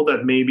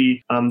 that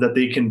maybe that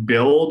they can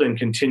build and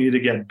continue to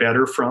get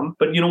better from.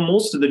 But,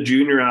 most of the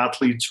junior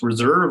athletes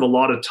reserve a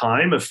lot of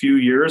time, a few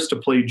years to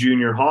play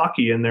junior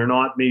hockey, and they're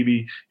not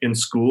maybe in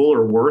school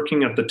or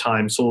working at the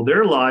time. So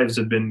their lives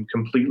have been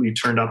completely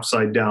turned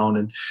upside down.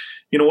 And,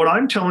 what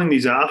I'm telling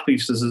these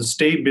athletes is to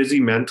stay busy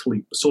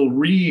mentally. So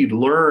read,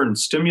 learn,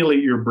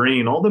 stimulate your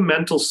brain, all the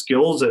mental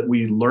skills that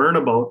we learn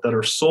about that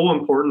are so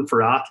important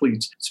for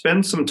athletes.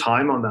 Spend some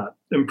time on that.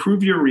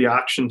 improve your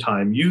reaction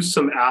time. Use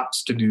some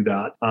apps to do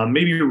that.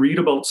 Maybe read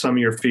about some of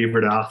your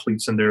favorite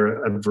athletes and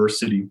their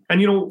adversity.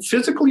 And,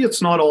 physically,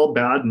 it's not all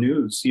bad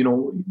news.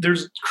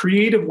 There's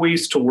creative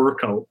ways to work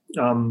out.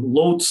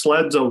 Load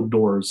sleds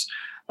outdoors.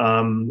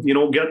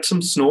 Get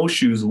some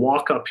snowshoes,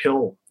 walk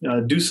uphill,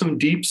 do some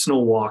deep snow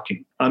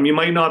walking. You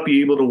might not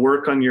be able to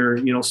work on your,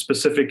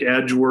 specific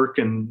edge work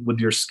and with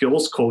your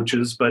skills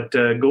coaches, but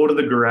go to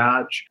the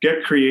garage,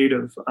 get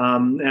creative.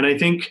 And I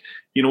think,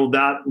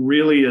 that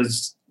really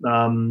is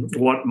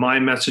what my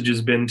message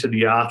has been to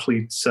the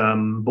athletes,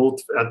 both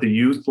at the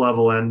youth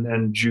level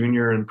and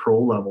junior and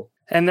pro level.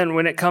 And then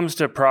when it comes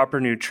to proper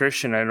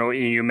nutrition, I know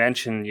you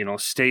mentioned,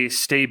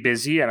 stay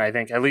busy. And I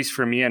think, at least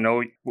for me, I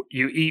know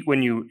you eat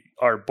when you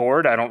are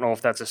bored. I don't know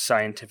if that's a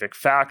scientific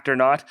fact or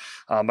not,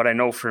 but I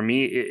know for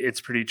me,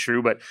 it's pretty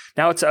true. But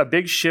now it's a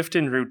big shift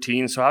in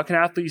routine. So how can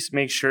athletes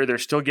make sure they're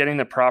still getting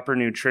the proper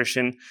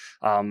nutrition,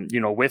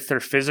 with their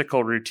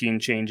physical routine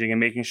changing and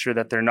making sure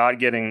that they're not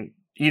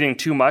eating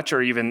too much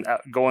or even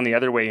going the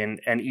other way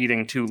and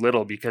eating too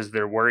little because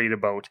they're worried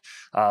about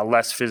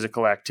less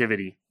physical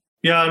activity?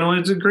 Yeah, no,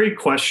 it's a great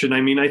question.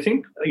 I mean, I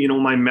think,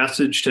 my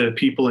message to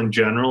people in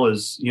general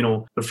is,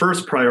 the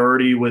first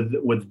priority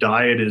with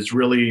diet is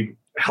really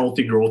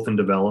healthy growth and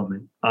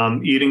development.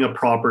 Eating a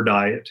proper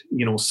diet,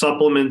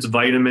 supplements,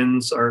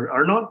 vitamins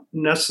are not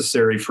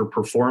necessary for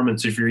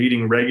performance if you're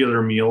eating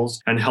regular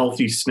meals and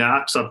healthy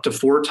snacks up to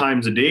 4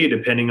 times a day,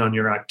 depending on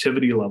your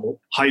activity level.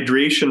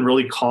 Hydration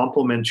really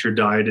complements your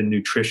diet and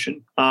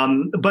nutrition.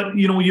 But,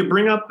 you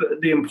bring up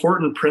the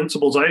important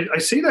principles. I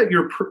say that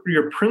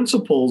your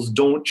principles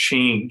don't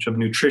change of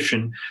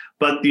nutrition,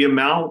 but the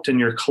amount and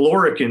your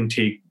caloric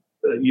intake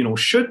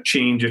should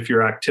change if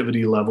your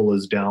activity level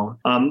is down.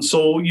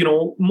 So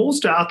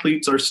most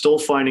athletes are still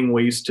finding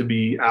ways to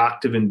be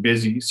active and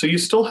busy. So you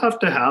still have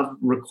to have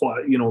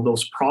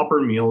those proper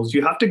meals.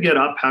 You have to get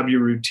up, have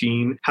your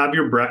routine, have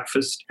your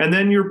breakfast, and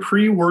then your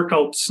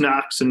pre-workout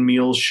snacks and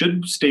meals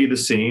should stay the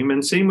same.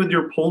 And same with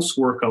your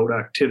post-workout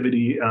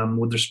activity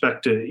with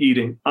respect to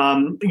eating.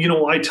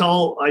 I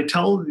tell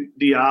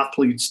the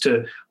athletes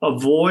to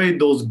avoid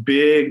those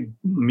big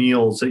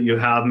meals that you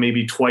have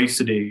maybe twice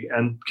a day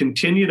and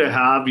continue to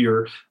have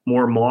your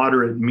more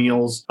moderate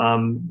meals.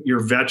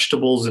 Your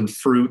vegetables and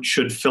fruit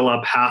should fill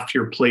up half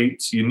your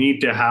plates. You need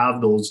to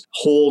have those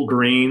whole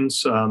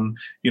grains.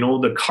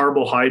 The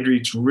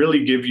carbohydrates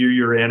really give you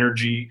your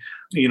energy.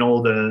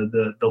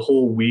 The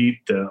whole wheat,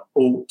 the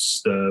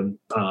oats, the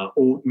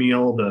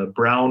oatmeal, the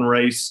brown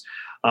rice,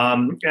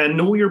 and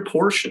know your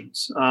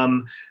portions.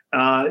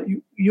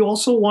 You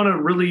also want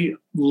to really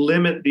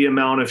limit the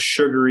amount of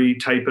sugary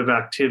type of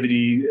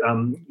activity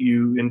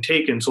you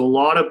intake. And so a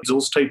lot of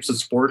those types of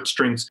sports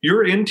drinks,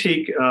 your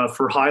intake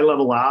for high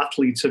level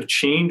athletes have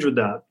changed with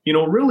that.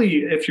 Really,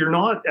 if you're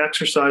not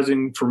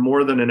exercising for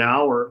more than an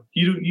hour,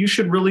 you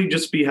should really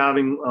just be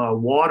having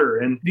water.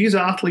 And these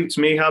athletes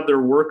may have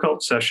their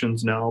workout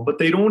sessions now, but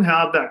they don't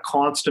have that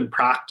constant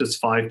practice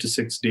 5 to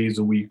 6 days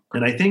a week.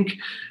 And I think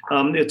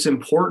it's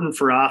important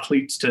for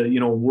athletes to,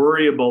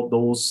 worry about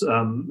those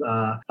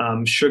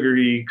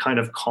sugary kind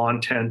of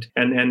content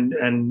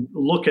and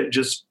look at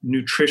just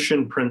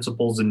nutrition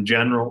principles in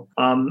general.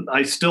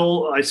 I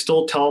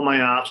still tell my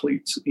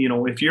athletes,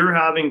 if you're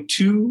having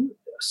 2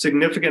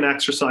 significant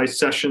exercise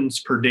sessions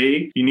per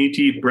day, you need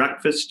to eat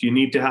breakfast. You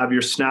need to have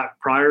your snack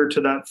prior to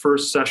that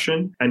first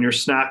session and your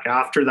snack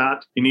after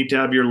that. You need to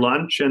have your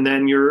lunch and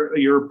then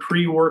your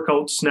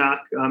pre-workout snack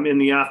in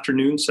the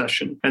afternoon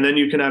session. And then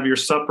you can have your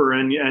supper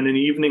and an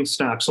evening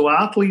snack. So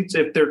athletes,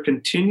 if they're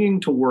continuing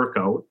to work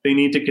out, they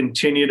need to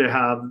continue to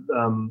have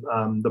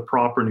the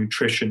proper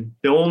nutrition.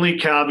 The only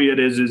caveat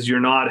is you're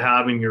not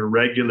having your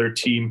regular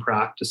team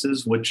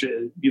practices, which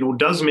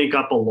does make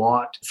up a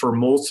lot for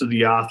most of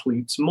the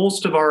athletes.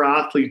 Most of our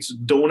athletes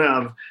don't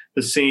have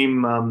the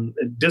same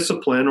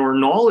discipline or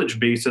knowledge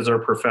base as our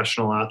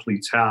professional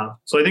athletes have.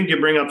 So I think you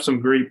bring up some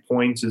great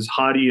points is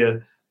how do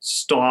you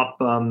stop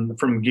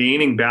from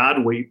gaining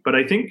bad weight. But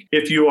I think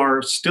if you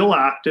are still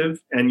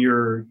active and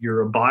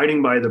you're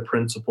abiding by the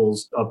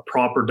principles of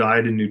proper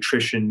diet and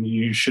nutrition,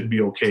 you should be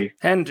okay.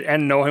 And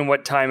knowing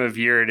what time of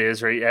year it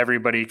is, right?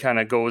 Everybody kind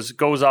of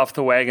goes off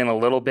the wagon a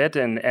little bit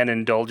and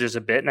indulges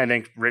a bit. And I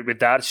think right with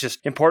that, it's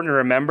just important to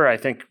remember. I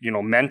think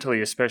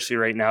mentally, especially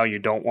right now, you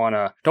don't want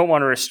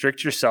to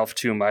restrict yourself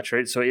too much,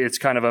 right? So it's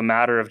kind of a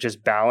matter of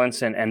just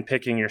balance and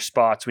picking your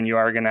spots when you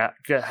are going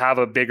to have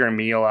a bigger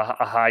meal, a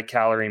high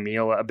calorie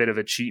meal, a bit of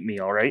a cheat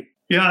meal, right?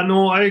 Yeah,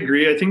 no, I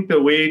agree. I think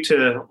the way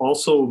to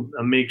also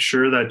make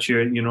sure that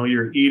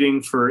you're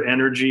eating for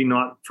energy,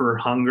 not for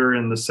hunger,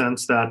 in the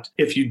sense that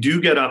if you do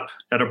get up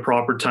at a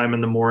proper time in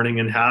the morning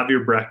and have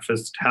your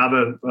breakfast, have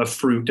a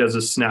fruit as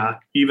a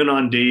snack, even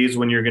on days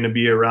when you're going to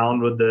be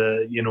around with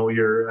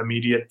your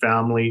immediate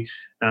family,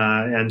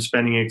 and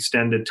spending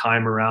extended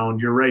time around.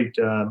 You're right.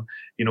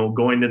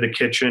 Going to the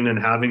kitchen and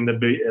having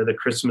the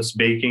Christmas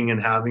baking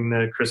and having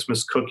the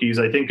Christmas cookies.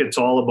 I think it's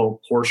all about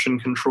portion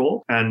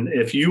control. And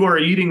if you are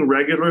eating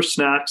regular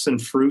snacks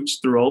and fruits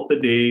throughout the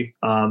day,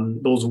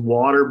 those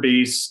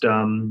water-based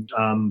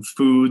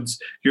foods,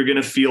 you're going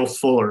to feel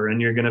fuller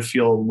and you're going to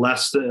feel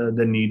less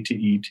the need to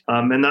eat.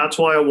 And that's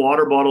why a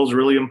water bottle is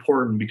really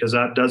important, because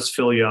that does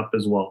fill you up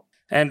as well.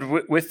 And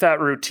with that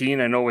routine,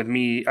 I know with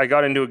me, I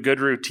got into a good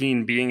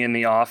routine being in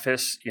the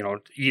office,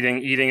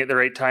 eating at the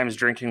right times,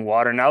 drinking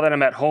water. Now that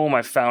I'm at home,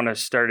 I've found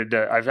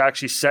I've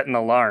actually set an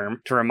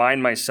alarm to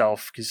remind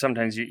myself, because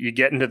sometimes you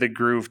get into the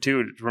groove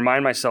too, to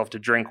remind myself to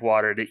drink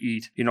water, to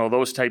eat,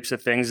 those types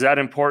of things. Is that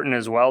important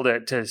as well,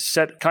 to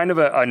set kind of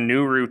a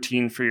new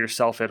routine for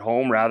yourself at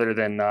home, rather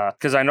than,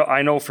 because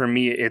I know for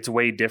me, it's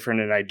way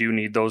different and I do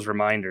need those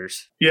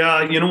reminders.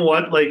 Yeah. You know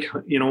what?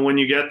 When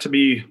you get to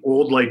be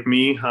old like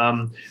me,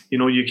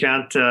 you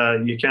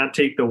can't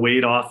take the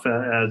weight off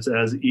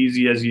as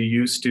easy as you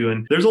used to.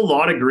 And there's a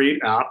lot of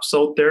great apps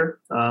out there.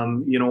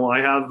 I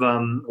have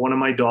one of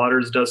my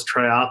daughters does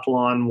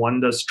triathlon, one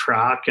does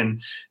track,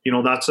 and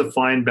that's a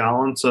fine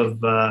balance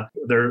of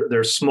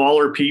they're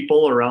smaller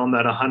people around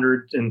that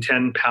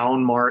 110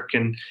 pound mark,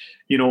 and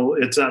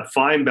it's that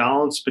fine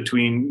balance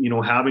between,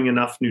 having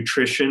enough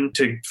nutrition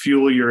to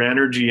fuel your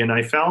energy. And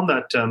I found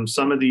that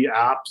some of the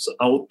apps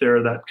out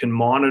there that can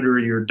monitor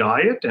your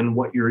diet and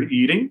what you're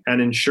eating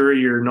and ensure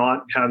you're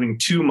not having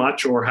too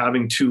much or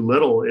having too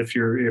little if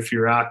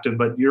you're active.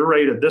 But you're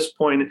right, at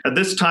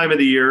this time of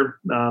the year,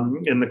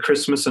 in the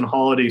Christmas and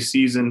holiday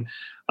season,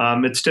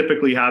 it's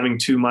typically having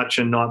too much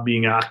and not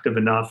being active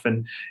enough.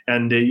 And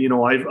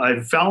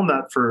I've found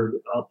that for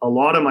a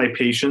lot of my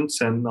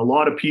patients and a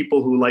lot of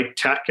people who like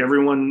tech,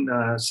 everyone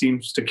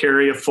seems to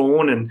carry a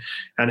phone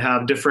and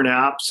have different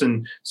apps,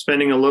 and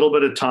spending a little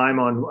bit of time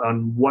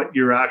on what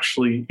you're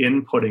actually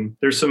inputting.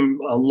 There's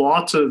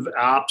lots of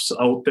apps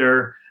out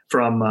there.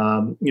 From,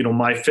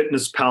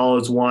 MyFitnessPal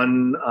is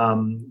one.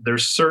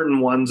 There's certain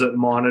ones that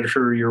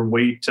monitor your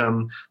weight,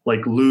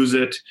 like Lose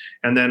It,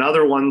 and then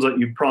other ones that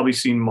you've probably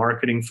seen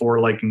marketing for,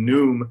 like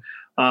Noom.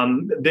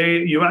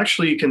 You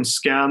actually can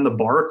scan the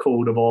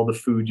barcode of all the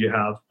food you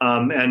have,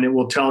 and it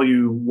will tell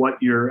you what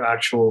your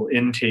actual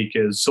intake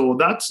is. So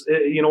that's,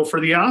 for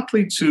the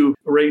athletes who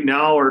right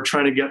now are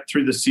trying to get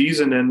through the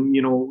season, and,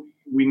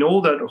 we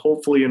know that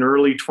hopefully in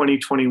early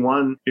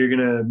 2021, you're going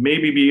to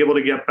maybe be able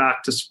to get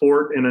back to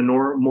sport in a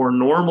more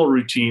normal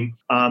routine.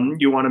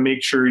 You want to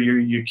make sure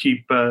you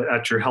keep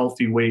at your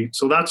healthy weight.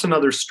 So that's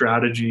another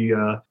strategy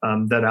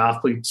that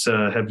athletes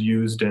have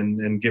used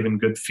and given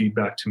good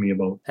feedback to me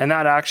about. And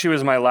that actually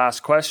was my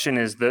last question,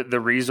 is the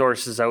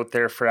resources out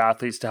there for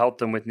athletes to help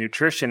them with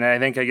nutrition.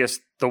 And I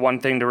guess the one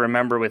thing to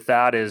remember with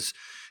that is,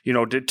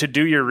 to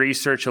do your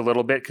research a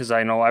little bit, because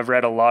I know I've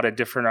read a lot of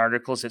different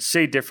articles that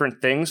say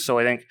different things. So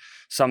I think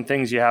some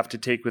things you have to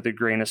take with a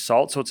grain of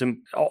salt. So it's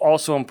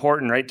also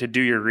important, right, to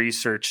do your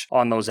research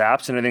on those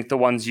apps. And I think the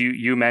ones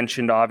you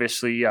mentioned,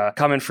 obviously,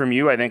 coming from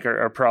you, I think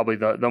are probably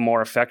the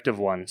more effective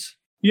ones.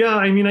 Yeah,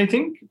 I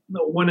think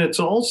when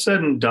it's all said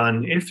and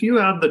done, if you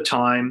have the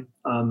time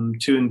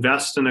to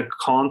invest in a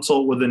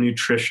consult with a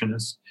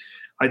nutritionist,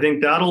 I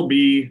think that'll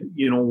be,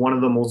 one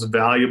of the most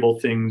valuable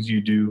things you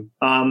do.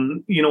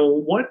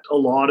 What a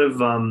lot of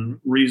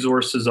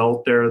resources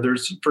out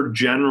there's for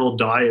general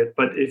diet,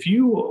 but if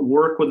you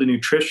work with a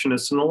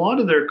nutritionist, and a lot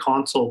of their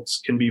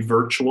consults can be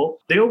virtual,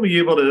 they'll be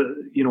able to,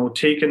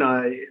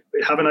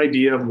 have an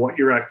idea of what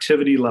your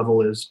activity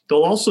level is.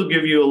 They'll also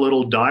give you a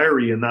little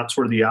diary, and that's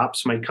where the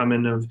apps might come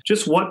in, of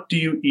just what do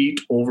you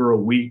eat over a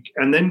week,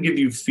 and then give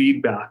you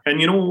feedback.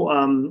 And,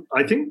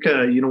 I think,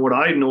 what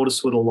I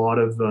noticed with a lot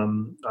of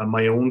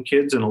my own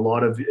kids and a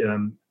lot of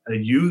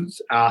youth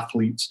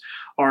athletes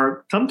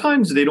are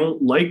sometimes they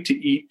don't like to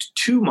eat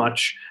too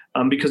much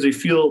because they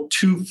feel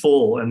too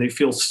full and they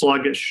feel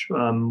sluggish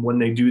when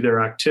they do their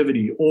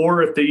activity.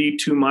 Or if they eat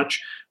too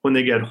much, when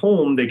they get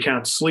home, they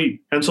can't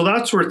sleep. And so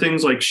that's where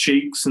things like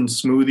shakes and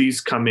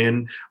smoothies come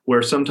in,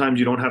 where sometimes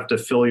you don't have to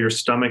fill your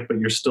stomach, but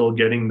you're still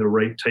getting the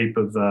right type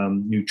of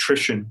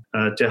nutrition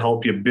to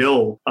help you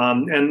build.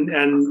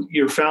 And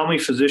your family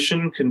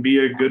physician can be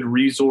a good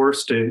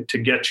resource to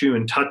get you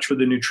in touch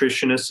with a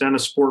nutritionist and a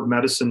sport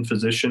medicine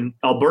physician.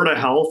 Alberta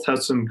Health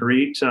has some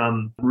great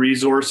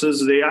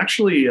resources. They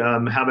actually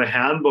have a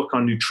handbook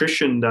on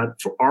nutrition that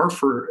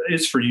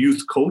is for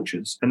youth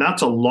coaches. And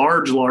that's a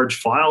large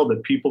file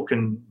that people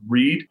can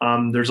read.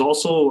 There's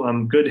also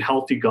good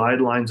healthy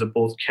guidelines that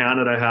both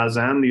Canada has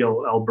and the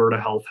Alberta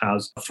Health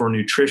has for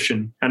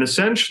nutrition. And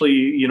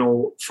essentially,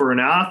 for an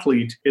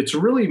athlete, it's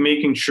really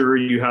making sure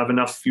you have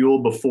enough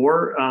fuel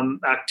before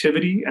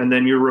activity, and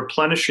then you're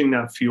replenishing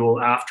that fuel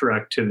after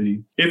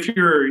activity. If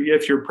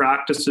your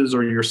practices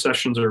or your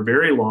sessions are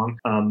very long,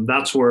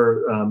 that's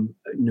where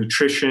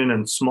nutrition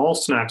and small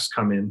snacks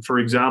come in. For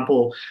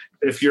example,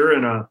 if you're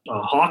in a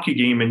hockey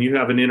game and you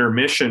have an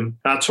intermission,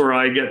 that's where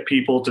I get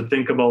people to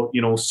think about,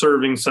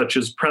 servings such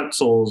as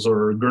pretzels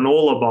or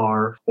granola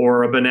bar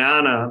or a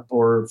banana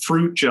or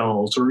fruit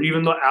gels or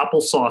even the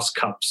applesauce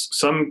cups.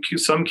 Some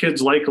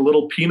kids like a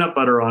little peanut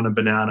butter on a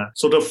banana.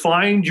 So to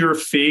find your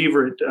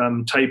favorite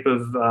type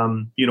of,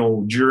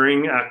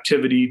 during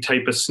activity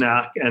type of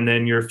snack, and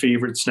then your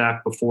favorite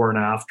snack before and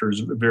after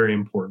is very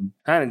important.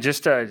 And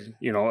just a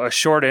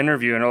short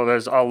interview,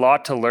 there's a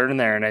lot to learn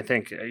there. And I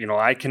think,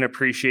 I can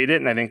appreciate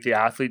it. And I think the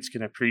athletes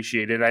can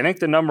appreciate it. I think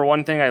the number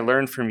one thing I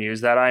learned from you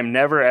is that I'm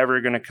never,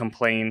 ever going to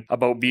complain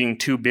about being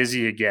too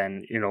busy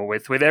again.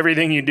 With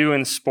everything you do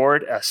in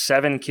sport,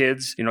 7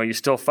 kids, you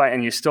still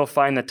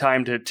find the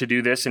time to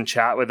do this and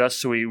chat with us.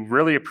 So we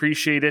really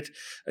appreciate it.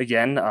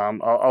 Again,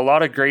 a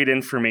lot of great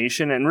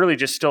information and really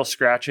just still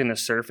scratching the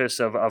surface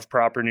of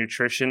proper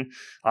nutrition.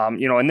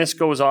 And this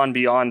goes on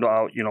beyond,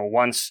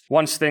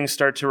 once things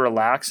start to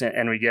relax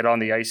and we get on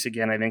the ice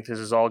again. I think this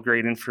is all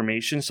great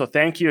information. So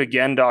thank you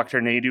again,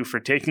 Dr. Naidoo, for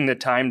taking the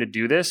time to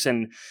do this,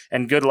 and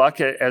good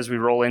luck as we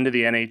roll into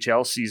the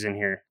NHL season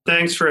here.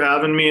 Thanks for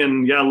having me,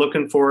 and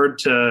looking forward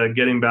to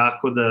getting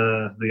back with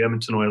the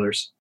Edmonton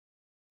Oilers.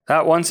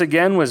 That once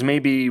again was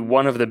maybe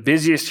one of the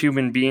busiest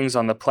human beings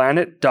on the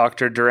planet,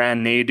 Dr.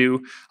 Duran Naidoo.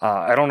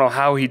 I don't know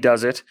how he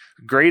does it.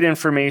 Great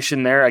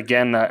information there.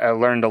 Again, I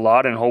learned a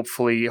lot, and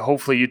hopefully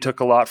you took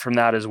a lot from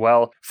that as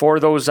well. For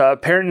those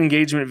parent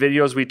engagement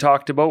videos we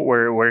talked about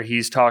where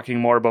he's talking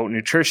more about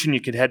nutrition,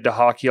 you could head to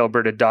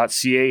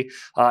hockeyalberta.ca,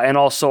 and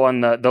also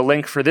on the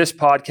link for this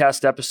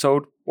podcast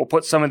episode, we'll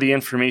put some of the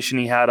information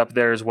he had up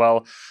there as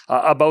well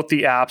about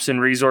the apps and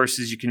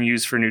resources you can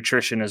use for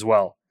nutrition as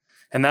well.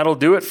 And that'll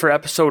do it for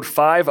episode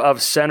 5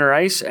 of Center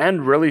Ice,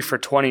 and really for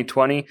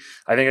 2020.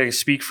 I think I can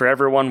speak for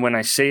everyone when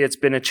I say it's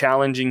been a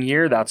challenging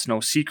year. That's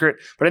no secret.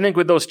 But I think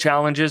with those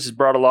challenges, it's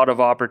brought a lot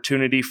of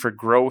opportunity for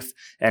growth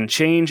and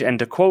change. And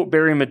to quote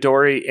Barry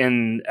Midori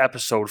in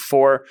episode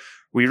 4,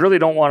 we really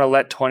don't want to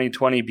let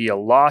 2020 be a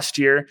lost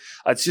year.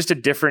 It's just a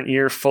different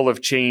year full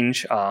of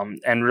change,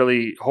 and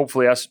really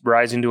hopefully us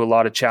rising to a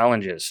lot of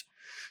challenges.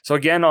 So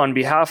again, on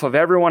behalf of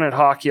everyone at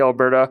Hockey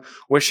Alberta,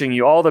 wishing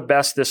you all the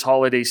best this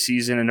holiday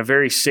season and a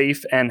very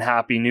safe and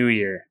happy new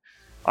year.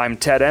 I'm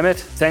Ted Emmett.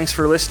 Thanks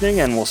for listening,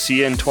 and we'll see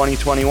you in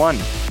 2021.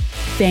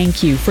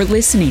 Thank you for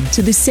listening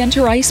to the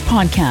Center Ice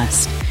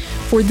Podcast.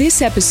 For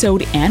this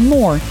episode and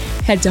more,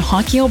 head to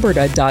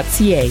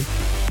hockeyalberta.ca.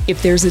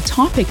 If there's a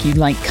topic you'd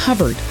like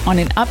covered on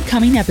an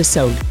upcoming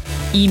episode,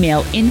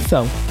 email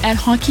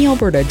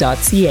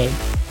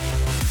info@hockeyalberta.ca.